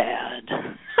really bad.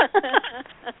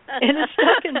 And it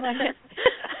stuck in my head.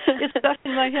 It stuck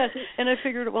in my head. And I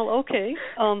figured, well, okay,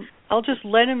 I'll just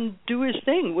let him do his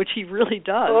thing, which he really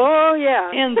does. Oh,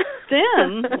 yeah. And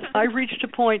then I reached a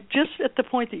point, just at the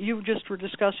point that you just were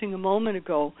discussing a moment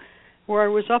ago, where I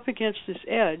was up against this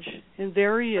edge, and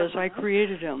there he is. I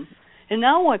created him. And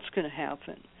now what's going to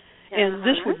happen? And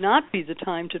this would not be the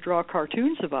time to draw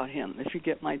cartoons about him, if you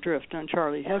get my drift, on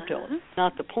Charlie Hebdo.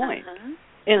 Not the point.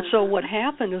 And so what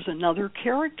happened is another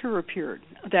character appeared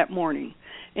that morning,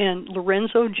 and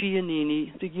Lorenzo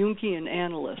Giannini, the Jungian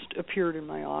analyst, appeared in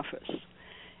my office.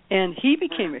 And he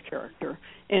became a character,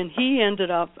 and he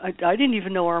ended up, I didn't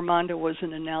even know Armando was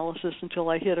an analysis until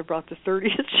I hit about the 30th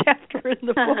chapter in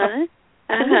the book.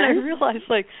 And then I realized,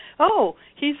 oh,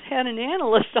 he's had an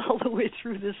analyst all the way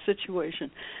through this situation.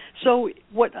 So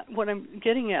what I'm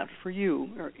getting at for you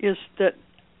is that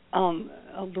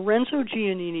Lorenzo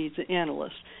Giannini, the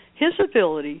analyst, his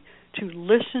ability to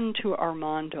listen to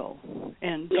Armando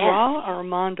and draw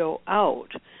Armando out,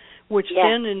 which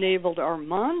then enabled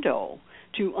Armando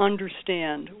to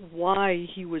understand why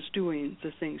he was doing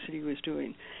the things that he was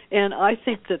doing. And I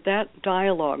think that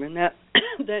dialogue and that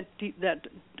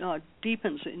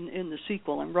deepens in the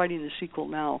sequel. I'm writing the sequel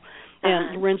now,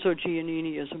 and Lorenzo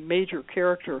Giannini is a major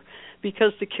character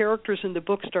because the characters in the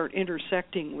book start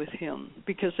intersecting with him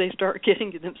because they start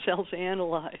getting themselves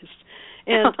analyzed.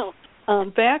 And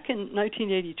Back in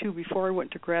 1982, before I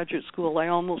went to graduate school, I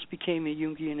almost became a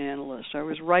Jungian analyst. I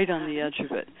was right on the edge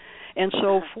of it. And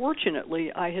so,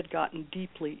 fortunately, I had gotten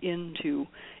deeply into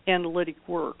analytic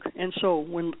work. And so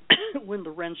when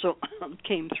Lorenzo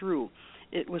came through,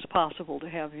 it was possible to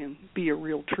have him be a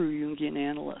real true Jungian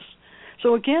analyst.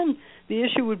 So again, the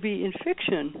issue would be in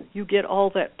fiction, you get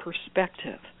all that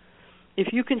perspective.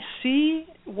 If you can see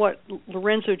what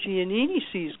Lorenzo Giannini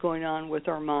sees going on with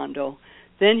Armando,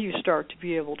 then you start to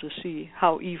be able to see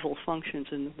how evil functions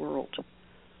in the world.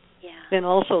 Yeah. And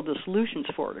also the solutions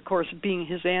for it. Of course, being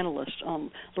his analyst,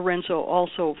 Lorenzo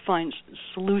also finds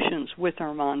solutions with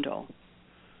Armando.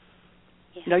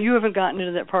 Yeah. Now, you haven't gotten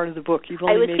into that part of the book. You've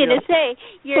only I was going to say,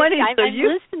 I'm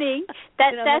listening.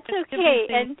 That's okay.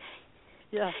 And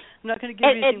yeah, I'm not going to give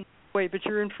anything away, but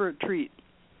you're in for a treat.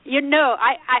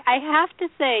 I have to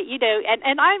say,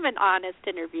 and I'm an honest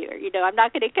interviewer. I'm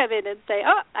not going to come in and say,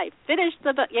 oh, I finished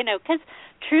the book, because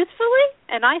truthfully,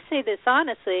 and I say this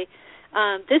honestly,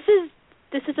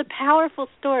 this is a powerful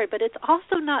story, but it's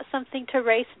also not something to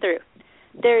race through.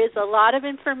 There is a lot of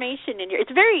information in here.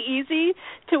 It's very easy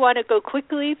to want to go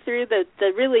quickly through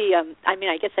the really,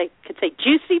 I guess I could say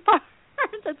juicy parts.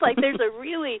 It's like there's a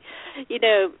really,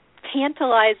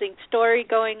 tantalizing story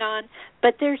going on,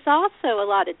 but there's also a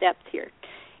lot of depth here.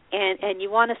 And you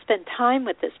want to spend time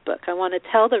with this book. I want to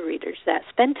tell the readers that.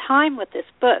 Spend time with this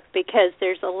book because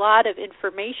there's a lot of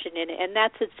information in it, and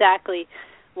that's exactly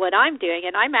what I'm doing.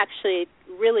 And I'm actually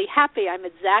really happy. I'm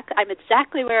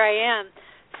exactly where I am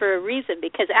for a reason,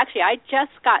 because actually I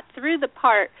just got through the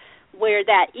part where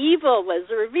that evil was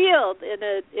revealed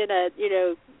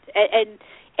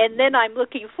and then I'm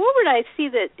looking forward. I see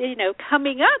that,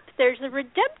 coming up, there's a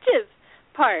redemptive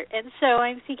part. And so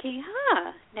I'm thinking,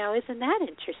 now isn't that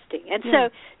interesting? And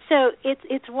so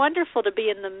it's wonderful to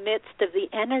be in the midst of the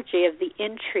energy of the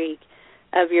intrigue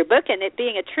of your book. And it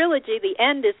being a trilogy, the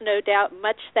end is no doubt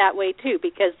much that way, too,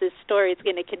 because this story is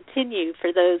going to continue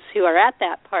for those who are at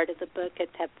that part of the book and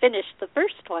have finished the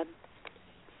first one.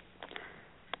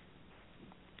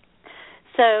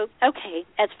 So, okay,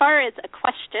 as far as a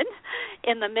question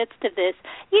in the midst of this,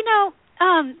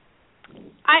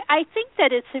 I think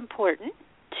that it's important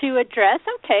to address,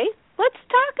 okay, let's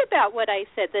talk about what I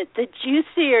said, the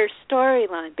juicier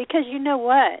storyline, because you know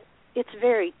what? It's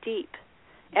very deep.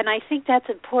 And I think that's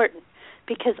important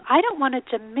because I don't want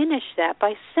to diminish that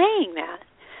by saying that,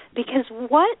 because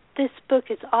what this book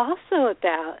is also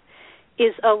about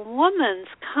is a woman's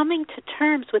coming to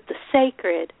terms with the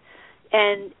sacred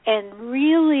and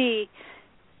really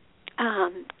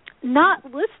not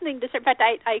listening to. In fact,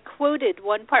 I quoted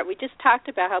one part. We just talked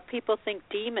about how people think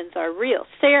demons are real.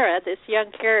 Sarah, this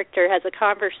young character, has a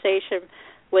conversation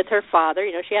with her father.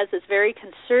 She has this very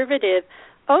conservative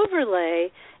overlay,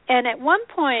 and at one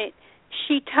point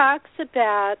she talks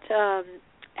about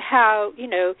how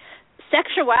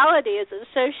sexuality is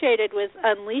associated with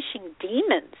unleashing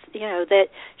demons. That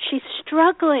she's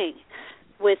struggling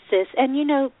with this. And,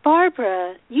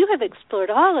 Barbara, you have explored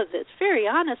all of this very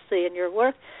honestly in your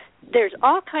work. There's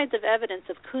all kinds of evidence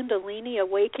of Kundalini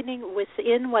awakening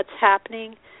within what's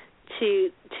happening to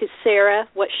Sarah,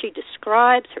 what she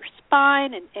describes, her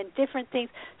spine, and different things.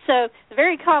 So a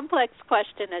very complex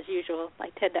question, as usual, I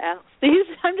tend to ask these.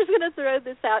 I'm just going to throw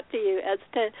this out to you as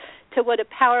to what a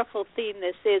powerful theme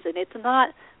this is. And it's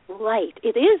not light.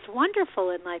 It is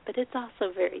wonderful in light, but it's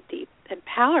also very deep and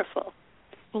powerful.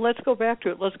 Well, let's go back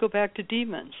to it. Let's go back to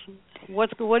demons.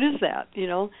 What is that,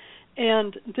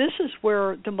 And this is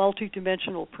where the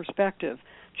multidimensional perspective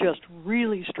just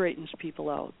really straightens people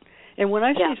out. And when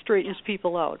I say straightens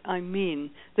people out, I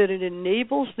mean that it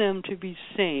enables them to be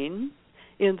sane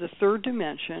in the third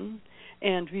dimension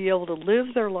and be able to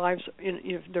live their lives,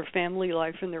 in their family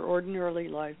life and their ordinary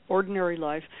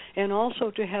life, and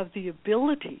also to have the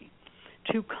ability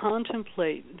to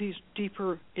contemplate these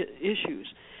deeper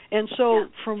issues. And so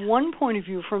from one point of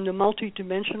view, from the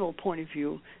multidimensional point of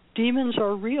view, demons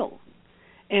are real.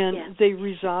 And they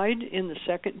reside in the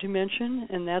second dimension,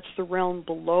 and that's the realm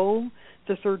below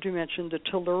the third dimension, the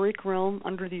telluric realm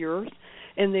under the earth.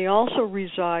 And they also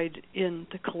reside in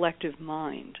the collective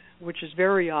mind, which is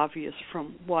very obvious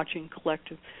from watching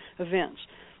collective events.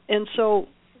 And so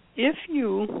if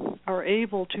you are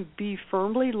able to be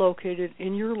firmly located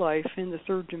in your life in the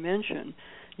third dimension,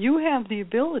 you have the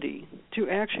ability to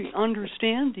actually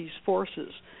understand these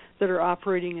forces that are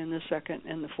operating in the second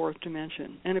and the fourth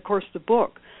dimension. And, of course, the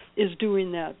book is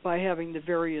doing that by having the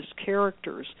various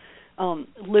characters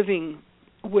living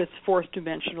with fourth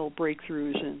dimensional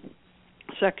breakthroughs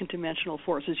second dimensional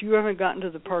forces. You haven't gotten to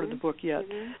the part of the book yet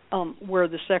where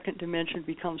the second dimension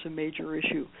becomes a major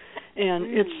issue. And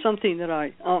it's something that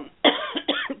I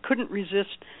couldn't resist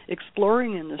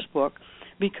exploring in this book,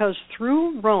 because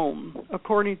through Rome,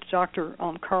 according to Dr.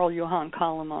 Carl Johann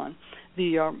Kalaman,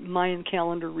 the Mayan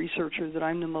calendar researcher that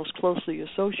I'm the most closely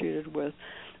associated with,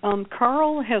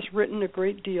 Carl has written a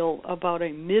great deal about a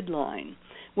midline,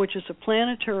 which is a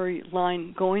planetary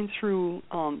line going through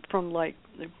from like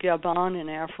Gabon in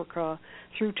Africa,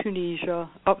 through Tunisia,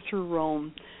 up through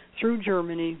Rome, through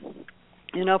Germany,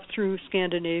 and up through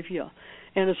Scandinavia.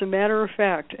 And as a matter of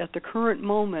fact, at the current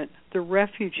moment, the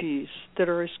refugees that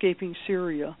are escaping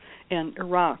Syria and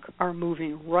Iraq are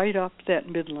moving right up that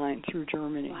midline through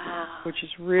Germany, which is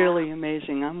really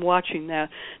amazing. I'm watching that.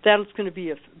 That's going to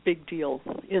be a big deal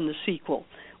in the sequel,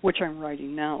 which I'm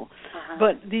writing now.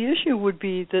 But the issue would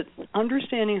be that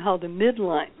understanding how the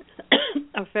midline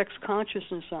affects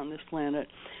consciousness on this planet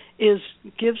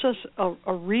gives us a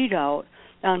readout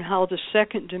on how the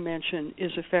second dimension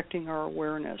is affecting our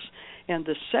awareness. And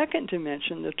the second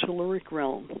dimension, the telluric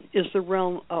realm, is the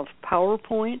realm of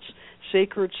PowerPoints,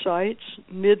 sacred sites,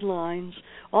 midlines,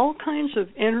 all kinds of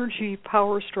energy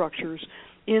power structures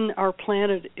in our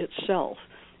planet itself.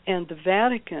 And the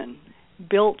Vatican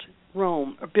built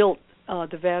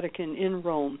the Vatican in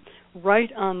Rome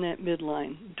right on that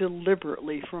midline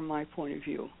deliberately, from my point of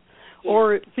view. Yeah.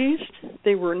 Or at least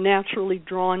they were naturally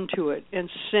drawn to it and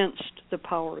sensed the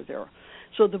power there.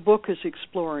 So the book is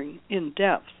exploring in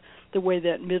depth the way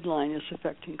that midline is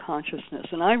affecting consciousness.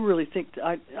 And I really think,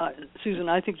 Susan,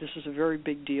 I think this is a very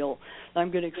big deal.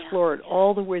 I'm going to explore it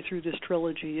all the way through this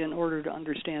trilogy in order to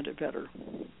understand it better.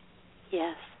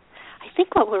 Yes. I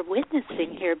think what we're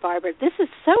witnessing here, Barbara, this is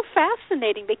so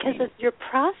fascinating because of your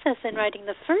process in writing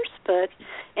the first book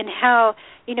and how,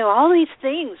 all these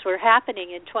things were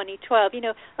happening in 2012.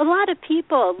 A lot of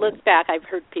people look back. I've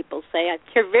heard people say, I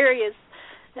hear various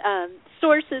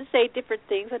sources say different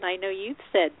things, and I know you've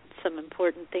said some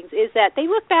important things, is that they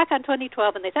look back on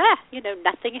 2012 and they say,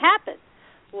 nothing happened.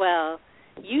 Well,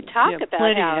 you talk about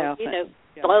how,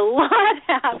 a lot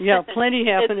happened. Yeah, plenty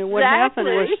happened. Exactly. And what happened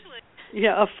was,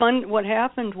 what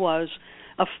happened was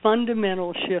a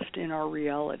fundamental shift in our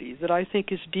reality that I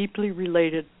think is deeply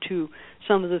related to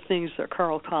some of the things that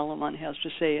Carl Kalaman has to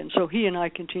say. And so he and I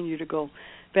continue to go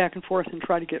back and forth and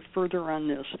try to get further on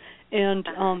this. And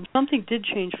something did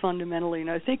change fundamentally,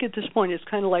 and I think at this point it's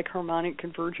kind of like harmonic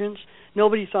convergence.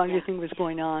 Nobody thought anything was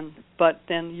going on, but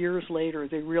then years later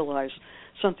they realized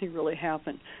something really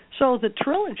happened. So the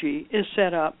trilogy is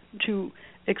set up to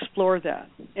explore that.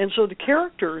 And so the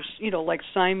characters, like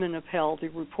Simon Appel, the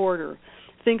reporter,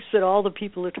 thinks that all the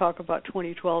people who talk about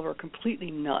 2012 are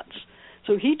completely nuts.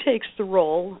 So he takes the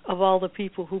role of all the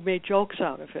people who made jokes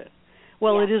out of it.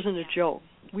 Well, it isn't a joke.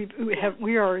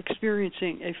 We are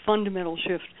experiencing a fundamental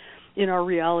shift in our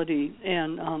reality,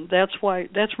 and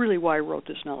that's really why I wrote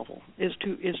this novel, is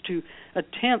to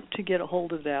attempt to get a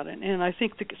hold of that. And I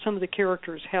think some of the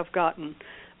characters have gotten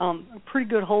a pretty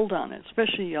good hold on it,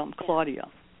 especially Claudia.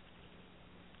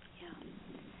 Yeah.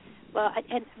 Well,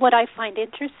 and what I find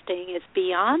interesting is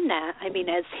beyond that,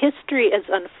 as history is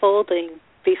unfolding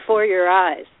before your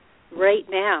eyes right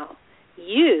now,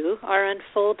 you are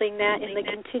unfolding that in the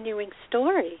continuing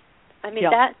story.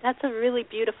 That's a really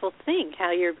beautiful thing,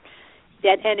 how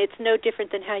and it's no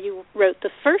different than how you wrote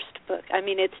the first book.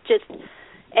 It's just,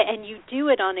 and you do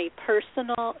it on a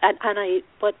personal, on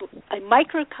a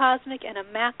microcosmic and a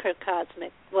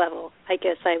macrocosmic level, I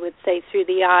guess I would say, through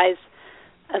the eyes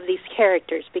of these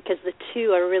characters, because the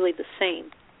two are really the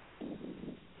same.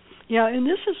 Yeah, and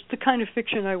this is the kind of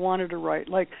fiction I wanted to write.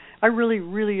 Like, I really,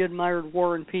 really admired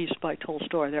War and Peace by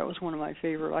Tolstoy. That was one of my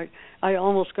favorite. I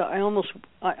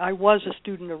was a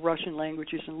student of Russian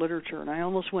languages and literature, and I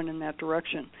almost went in that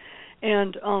direction.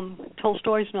 And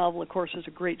Tolstoy's novel, of course, is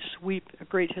a great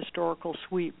historical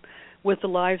sweep with the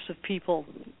lives of people,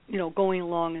 going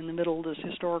along in the middle of this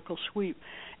historical sweep.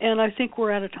 And I think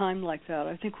we're at a time like that.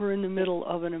 I think we're in the middle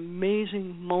of an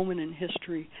amazing moment in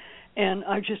history, and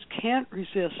I just can't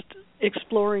resist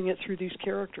exploring it through these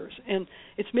characters. And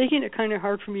it's making it kind of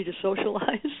hard for me to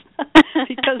socialize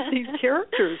because these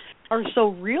characters are so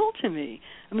real to me.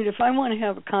 If I want to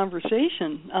have a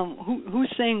conversation,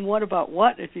 who's saying what about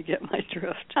what, if you get my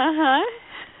drift?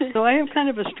 So I have kind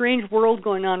of a strange world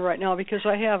going on right now because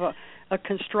I have a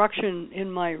construction in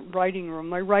my writing room.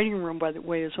 My writing room, by the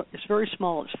way, is very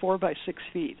small. It's 4 by 6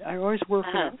 feet. I always work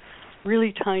in a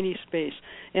really tiny space,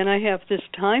 and I have this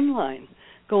timeline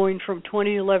going from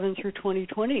 2011 through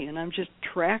 2020, and I'm just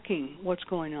tracking what's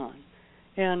going on.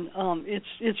 And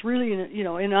it's really,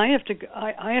 and I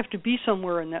have to be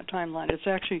somewhere in that timeline. It's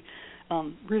actually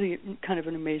really kind of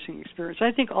an amazing experience.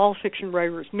 I think all fiction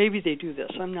writers, maybe they do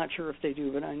this. I'm not sure if they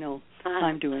do, but I know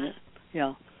I'm doing it.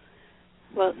 Yeah.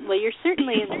 Well, you're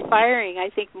certainly inspiring,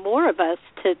 I think, more of us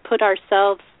to put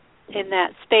ourselves in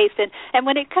that space. And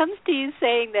when it comes to you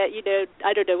saying that,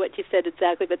 I don't know what you said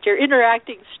exactly, but you're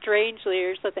interacting strangely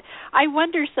or something, I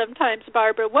wonder sometimes,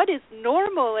 Barbara, what is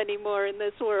normal anymore in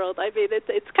this world? I mean,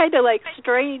 it's kind of like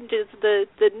strange is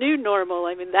the new normal.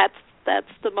 I mean, that's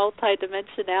the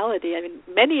multidimensionality. I mean,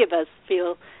 many of us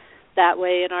feel that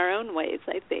way in our own ways,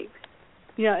 I think.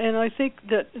 Yeah, and I think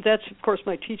that's, of course,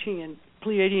 my teaching in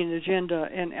Pleiadian agenda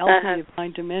and alchemy of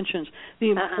nine dimensions,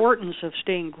 the importance of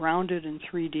staying grounded in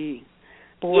 3D,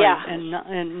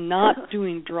 and not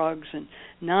doing drugs and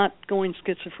not going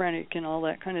schizophrenic and all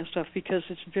that kind of stuff, because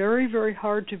it's very, very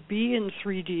hard to be in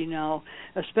 3D now,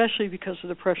 especially because of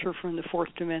the pressure from the fourth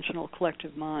dimensional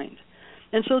collective mind.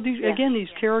 And so these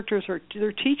characters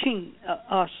they're teaching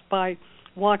us by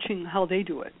watching how they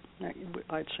do it,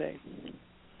 I'd say.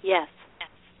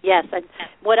 Yes, and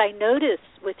what I notice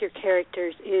with your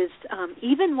characters is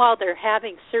even while they're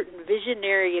having certain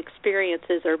visionary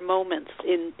experiences or moments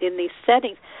in these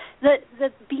settings, the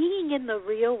being in the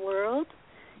real world,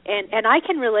 and I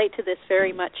can relate to this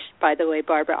very much, by the way,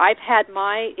 Barbara. I've had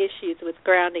my issues with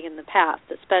grounding in the past,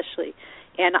 especially,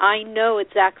 and I know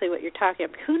exactly what you're talking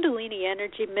about. Kundalini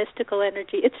energy, mystical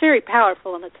energy, it's very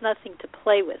powerful, and it's nothing to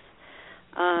play with,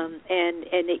 and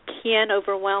it can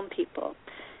overwhelm people.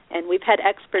 And we've had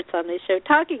experts on this show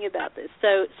talking about this.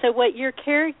 So what your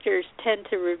characters tend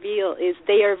to reveal is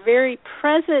they are very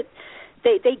present.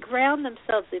 They ground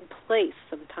themselves in place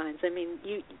sometimes. I mean,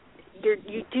 you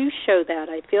do show that,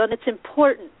 I feel, and it's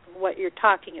important what you're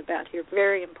talking about here.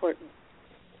 Very important.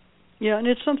 Yeah, and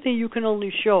it's something you can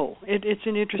only show. It's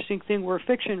an interesting thing where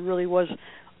fiction really was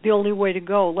the only way to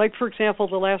go. Like, for example,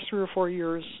 the last 3 or 4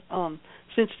 years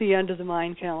since the end of the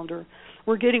Mind calendar,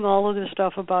 we're getting all of this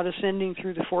stuff about ascending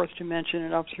through the fourth dimension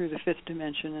and up through the fifth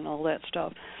dimension and all that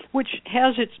stuff, which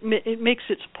it makes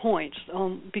its points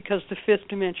because the fifth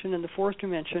dimension and the fourth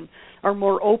dimension are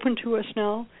more open to us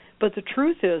now. But the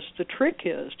truth is, the trick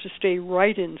is to stay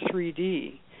right in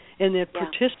 3D and then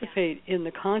participate in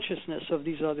the consciousness of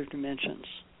these other dimensions.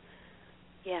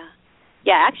 Yeah.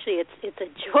 Actually, it's a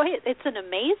joy. It's an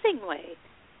amazing way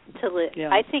to live. Yeah.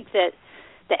 I think that.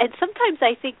 And sometimes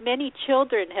I think many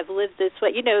children have lived this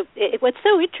way. What's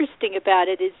so interesting about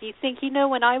it is you think,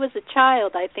 when I was a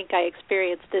child, I think I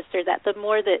experienced this or that. The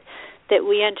more that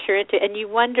we enter into it, and you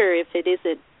wonder if it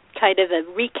isn't kind of a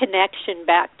reconnection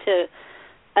back to,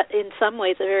 in some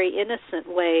ways, a very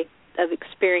innocent way of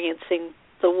experiencing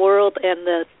the world and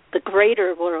the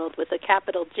greater world with a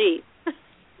capital G.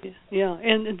 Yeah,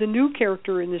 and the new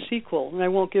character in the sequel, and I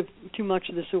won't give too much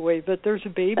of this away, but there's a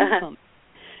baby coming.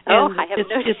 And I have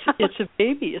noticed. It's a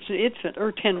baby. It's an infant,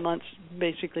 or 10 months,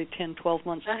 basically 10, 12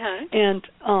 months. And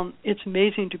it's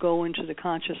amazing to go into the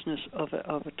consciousness of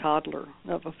a toddler,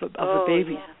 of a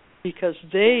baby, because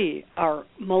they are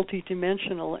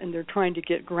multidimensional and they're trying to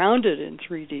get grounded in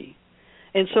 3D.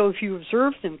 And so if you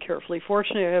observe them carefully,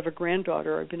 fortunately I have a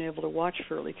granddaughter I've been able to watch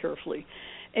fairly carefully.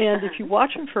 And if you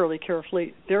watch them fairly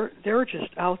carefully, they're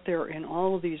just out there in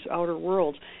all of these outer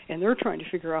worlds, and they're trying to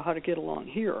figure out how to get along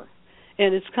here.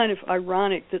 And it's kind of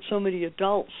ironic that so many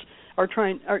adults are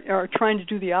trying to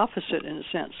do the opposite in a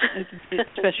sense,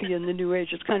 especially in the New Age.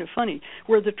 It's kind of funny,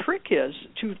 where the trick is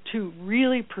to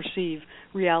really perceive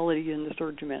reality in the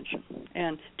third dimension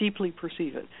and deeply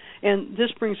perceive it. And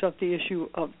this brings up the issue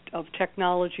of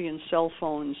technology and cell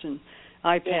phones and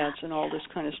iPads and all this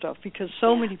kind of stuff, because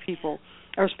so many people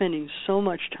are spending so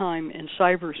much time in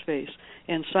cyberspace,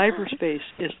 and cyberspace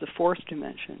is the fourth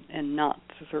dimension and not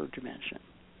the third dimension.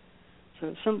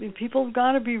 So people have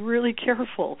got to be really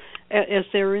careful as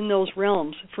they're in those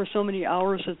realms for so many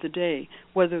hours of the day,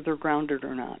 whether they're grounded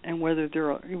or not, and whether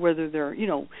they're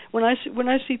when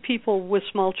I see people with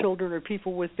small children or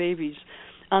people with babies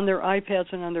on their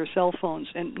iPads and on their cell phones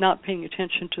and not paying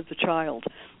attention to the child,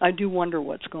 I do wonder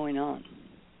what's going on.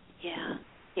 Yeah,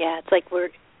 it's like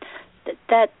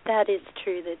that is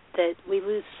true, that we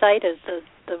lose sight of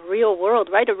the real world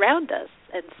right around us,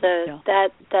 and so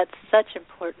that's such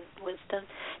important wisdom.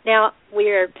 Now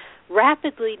we're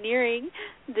rapidly nearing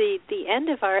the end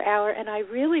of our hour, and I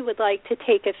really would like to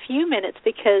take a few minutes,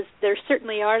 because there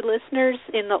certainly are listeners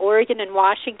in the Oregon and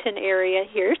Washington area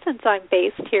here, since I'm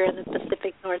based here in the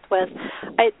Pacific Northwest.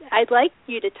 I'd like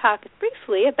you to talk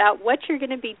briefly about what you're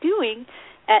going to be doing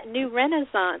at New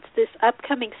Renaissance this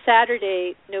upcoming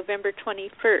Saturday, November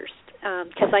 21st,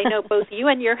 because I know both you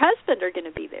and your husband are going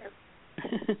to be there.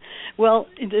 Well,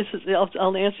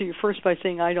 I'll answer you first by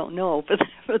saying I don't know,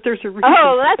 but there's a reason.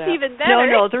 Oh, that's for that. even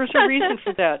better. No, there's a reason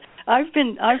for that.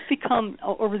 I've become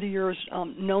over the years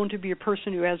known to be a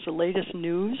person who has the latest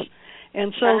news,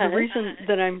 and so the reason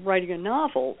that I'm writing a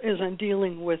novel is I'm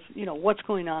dealing with what's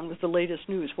going on with the latest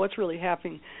news, what's really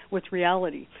happening with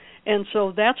reality, and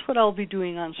so that's what I'll be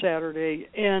doing on Saturday,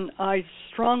 and I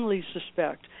strongly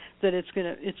suspect that it's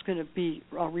gonna be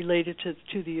related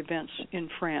to the events in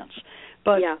France.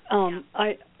 But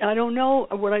I don't know.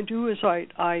 What I do is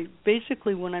I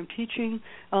basically, when I'm teaching,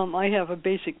 I have a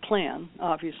basic plan,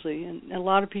 obviously, and a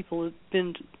lot of people have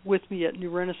been with me at New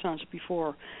Renaissance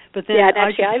before. But then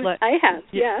I have.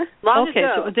 Long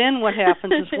ago. So then what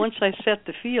happens is once I set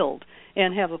the field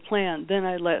and have a plan, then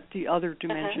I let the other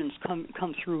dimensions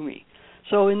come through me.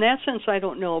 So in that sense, I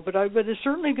don't know, but it's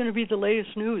certainly going to be the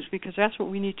latest news because that's what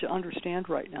we need to understand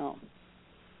right now.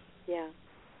 Yeah.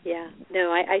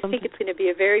 No, I think it's going to be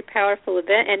a very powerful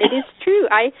event, and it is true.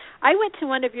 I went to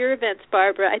one of your events,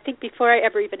 Barbara, I think before I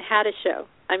ever even had a show.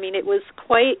 I mean, it was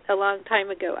quite a long time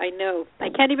ago, I know. I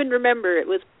can't even remember. It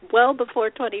was well before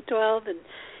 2012,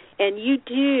 and you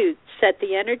do set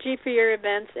the energy for your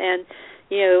events, and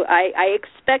I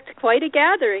expect quite a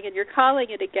gathering, and you're calling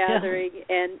it a gathering,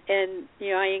 and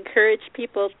I encourage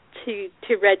people to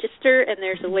register, and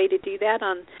there's a way to do that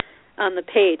on the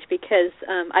page because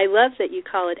I love that you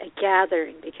call it a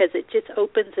gathering because it just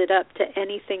opens it up to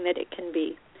anything that it can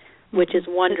be, which is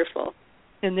wonderful.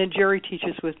 And then Jerry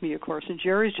teaches with me, of course, and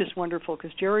Jerry's just wonderful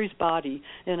because Jerry's body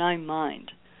and I'm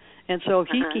mind, and so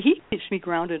he keeps me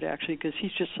grounded actually because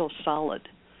he's just so solid,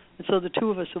 and so the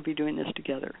two of us will be doing this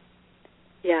together.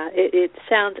 Yeah, it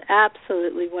sounds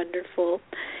absolutely wonderful.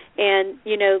 And,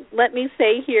 let me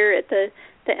say here at the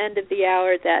end of the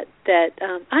hour that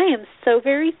I am so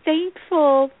very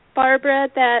thankful, Barbara,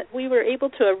 that we were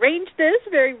able to arrange this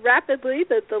very rapidly,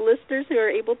 that the listeners who are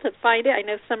able to find it, I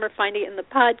know some are finding it in the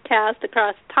podcast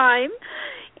across time,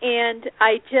 and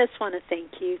I just want to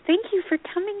thank you. Thank you for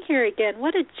coming here again.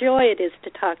 What a joy it is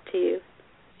to talk to you.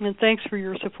 And thanks for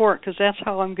your support, because that's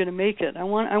how I'm going to make it. I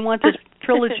want this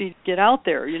trilogy to get out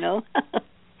there,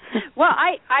 Well,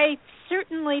 I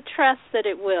certainly trust that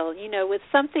it will. With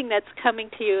something that's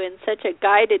coming to you in such a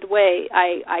guided way,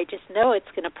 I just know it's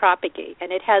going to propagate,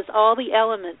 and it has all the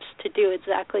elements to do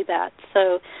exactly that.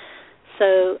 So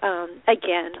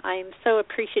again, I'm so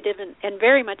appreciative and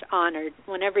very much honored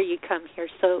whenever you come here.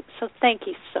 So thank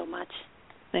you so much.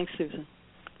 Thanks, Susan.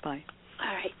 Bye.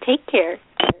 All right. Take care.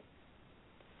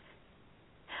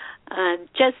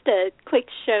 Just a quick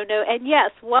show note, and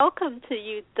yes, welcome to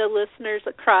you, the listeners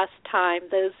across time,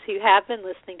 those who have been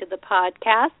listening to the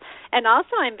podcast, and also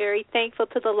I'm very thankful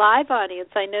to the live audience.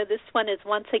 I know this one is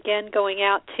once again going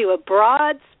out to a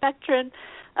broad spectrum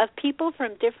of people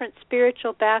from different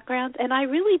spiritual backgrounds, and I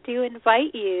really do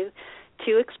invite you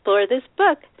to explore this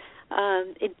book.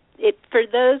 For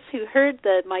those who heard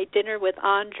my Dinner with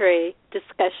Andre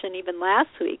discussion even last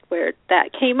week where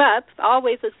that came up,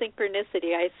 always a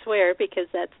synchronicity, I swear, because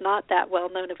that's not that well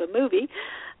known of a movie,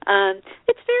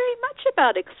 it's very much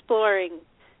about exploring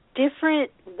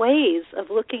different ways of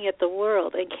looking at the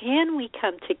world, and can we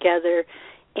come together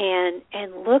and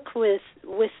look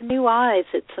with new eyes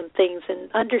at some things and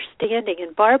understanding.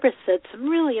 And Barbara said some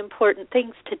really important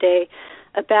things today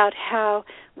about how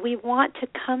we want to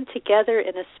come together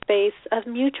in a space of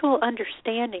mutual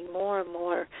understanding more and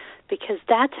more, because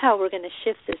that's how we're going to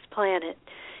shift this planet,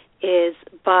 is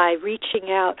by reaching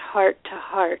out heart to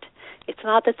heart. It's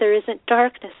not that there isn't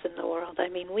darkness in the world. I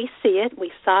mean, we see it.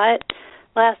 We saw it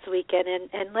last weekend,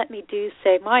 and let me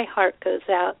say my heart goes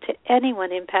out to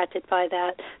anyone impacted by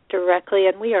that directly,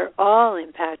 and we are all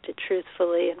impacted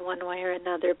truthfully in one way or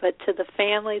another, but to the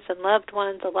families and loved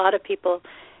ones, a lot of people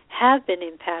have been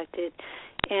impacted,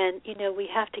 and we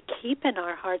have to keep in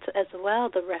our hearts as well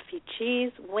the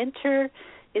refugees. Winter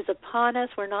is upon us.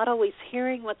 We're not always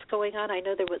hearing what's going on. I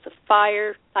know there was a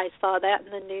fire. I saw that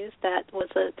in the news. That was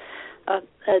a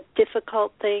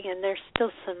difficult thing, and there's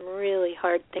still some really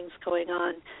hard things going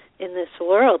on in this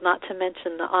world, not to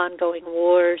mention the ongoing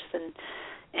wars, and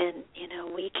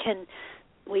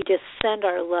we just send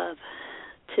our love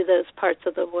to those parts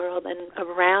of the world and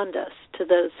around us to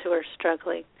those who are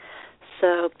struggling.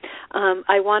 So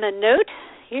I want to note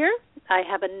here, I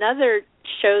have another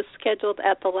show scheduled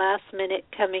at the last minute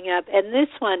coming up, and this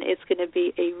one is going to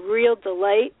be a real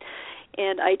delight,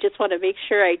 and I just want to make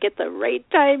sure I get the right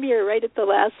time here, right at the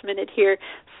last minute here.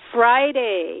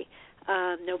 Friday,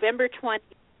 November 20th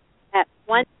at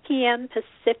 1 p.m.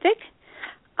 Pacific,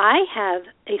 I have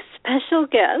a special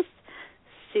guest,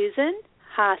 Susan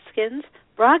Hoskins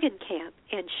Broggenkamp,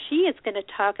 and she is going to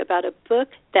talk about a book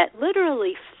that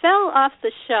literally fell off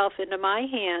the shelf into my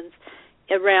hands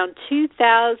around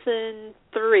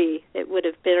 2003. It would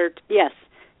have been, yes,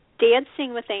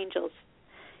 Dancing with Angels.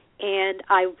 And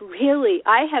I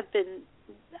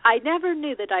never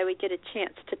knew that I would get a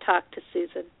chance to talk to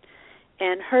Susan.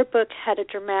 And her book had a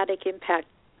dramatic impact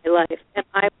on my life, and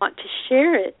I want to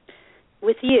share it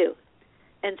with you.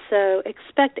 And so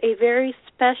expect a very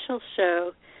special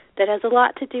show that has a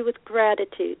lot to do with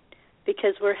gratitude,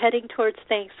 because we're heading towards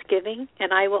Thanksgiving,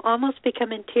 and I will almost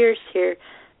become in tears here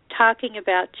talking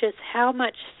about just how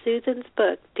much Susan's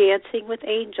book, Dancing with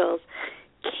Angels,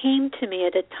 came to me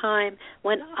at a time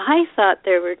when I thought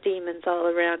there were demons all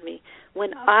around me,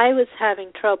 when I was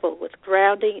having trouble with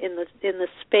grounding in the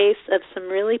space of some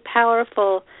really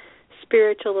powerful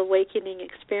spiritual awakening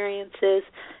experiences,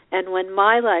 and when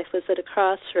my life was at a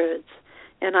crossroads.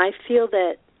 And I feel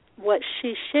that what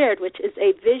she shared, which is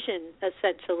a vision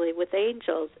essentially with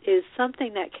angels, is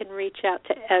something that can reach out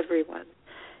to everyone.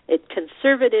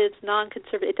 Conservatives,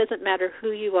 non-conservative, it doesn't matter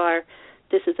who you are.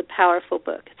 This is a powerful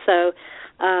book. So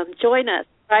join us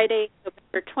Friday,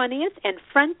 November 20th, and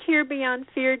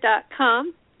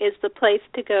FrontierBeyondFear.com is the place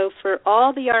to go for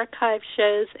all the archive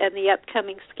shows and the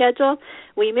upcoming schedule.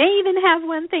 We may even have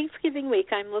one Thanksgiving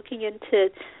week. I'm looking into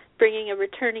bringing a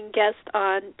returning guest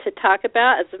on to talk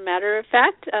about, as a matter of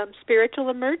fact, spiritual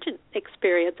emergent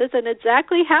experiences and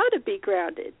exactly how to be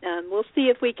grounded. We'll see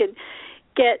if we can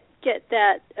get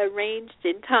that arranged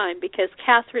in time, because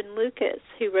Catherine Lucas,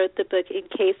 who wrote the book In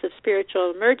Case of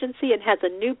Spiritual Emergency and has a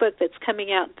new book that's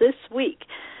coming out this week,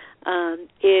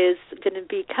 is going to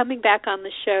be coming back on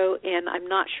the show, and I'm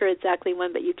not sure exactly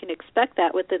when, but you can expect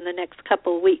that within the next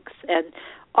couple of weeks. And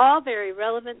all very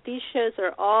relevant. These shows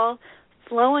are all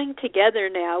flowing together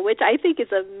now, which I think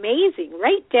is amazing,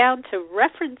 right down to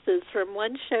references from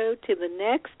one show to the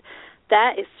next.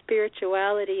 That is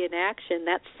spirituality in action.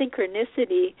 That's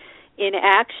synchronicity in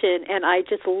action, and I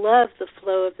just love the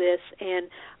flow of this. And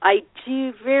I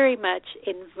do very much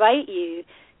invite you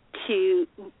to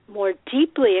more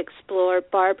deeply explore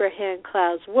Barbara Hand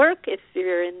Clow's work. If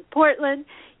you're in Portland,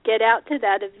 get out to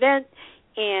that event.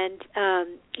 And,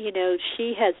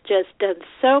 she has just done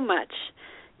so much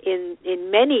in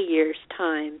many years'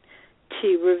 time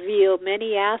to reveal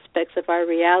many aspects of our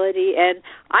reality. And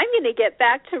I'm going to get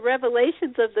back to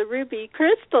Revelations of the Ruby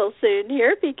Crystal soon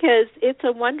here, because it's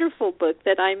a wonderful book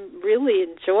that I'm really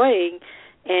enjoying,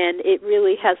 and it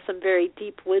really has some very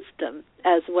deep wisdom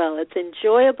as well. It's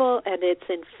enjoyable and it's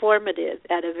informative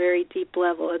at a very deep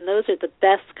level, and those are the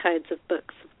best kinds of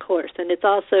books, of course. And it's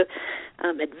also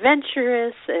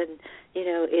adventurous, and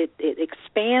it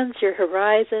expands your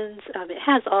horizons. It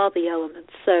has all the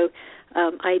elements. So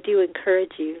I do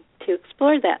encourage you to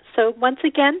explore that. So once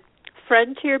again,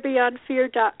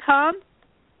 FrontierBeyondFear.com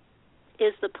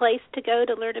is the place to go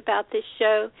to learn about this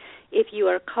show. If you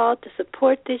are called to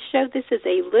support this show, this is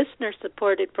a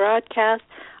listener-supported broadcast.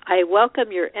 I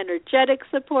welcome your energetic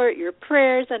support, your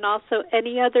prayers, and also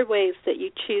any other ways that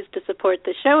you choose to support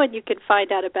the show, and you can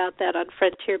find out about that on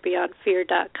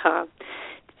FrontierBeyondFear.com.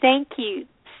 Thank you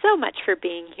so much for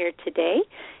being here today,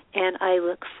 and I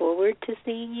look forward to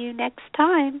seeing you next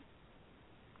time.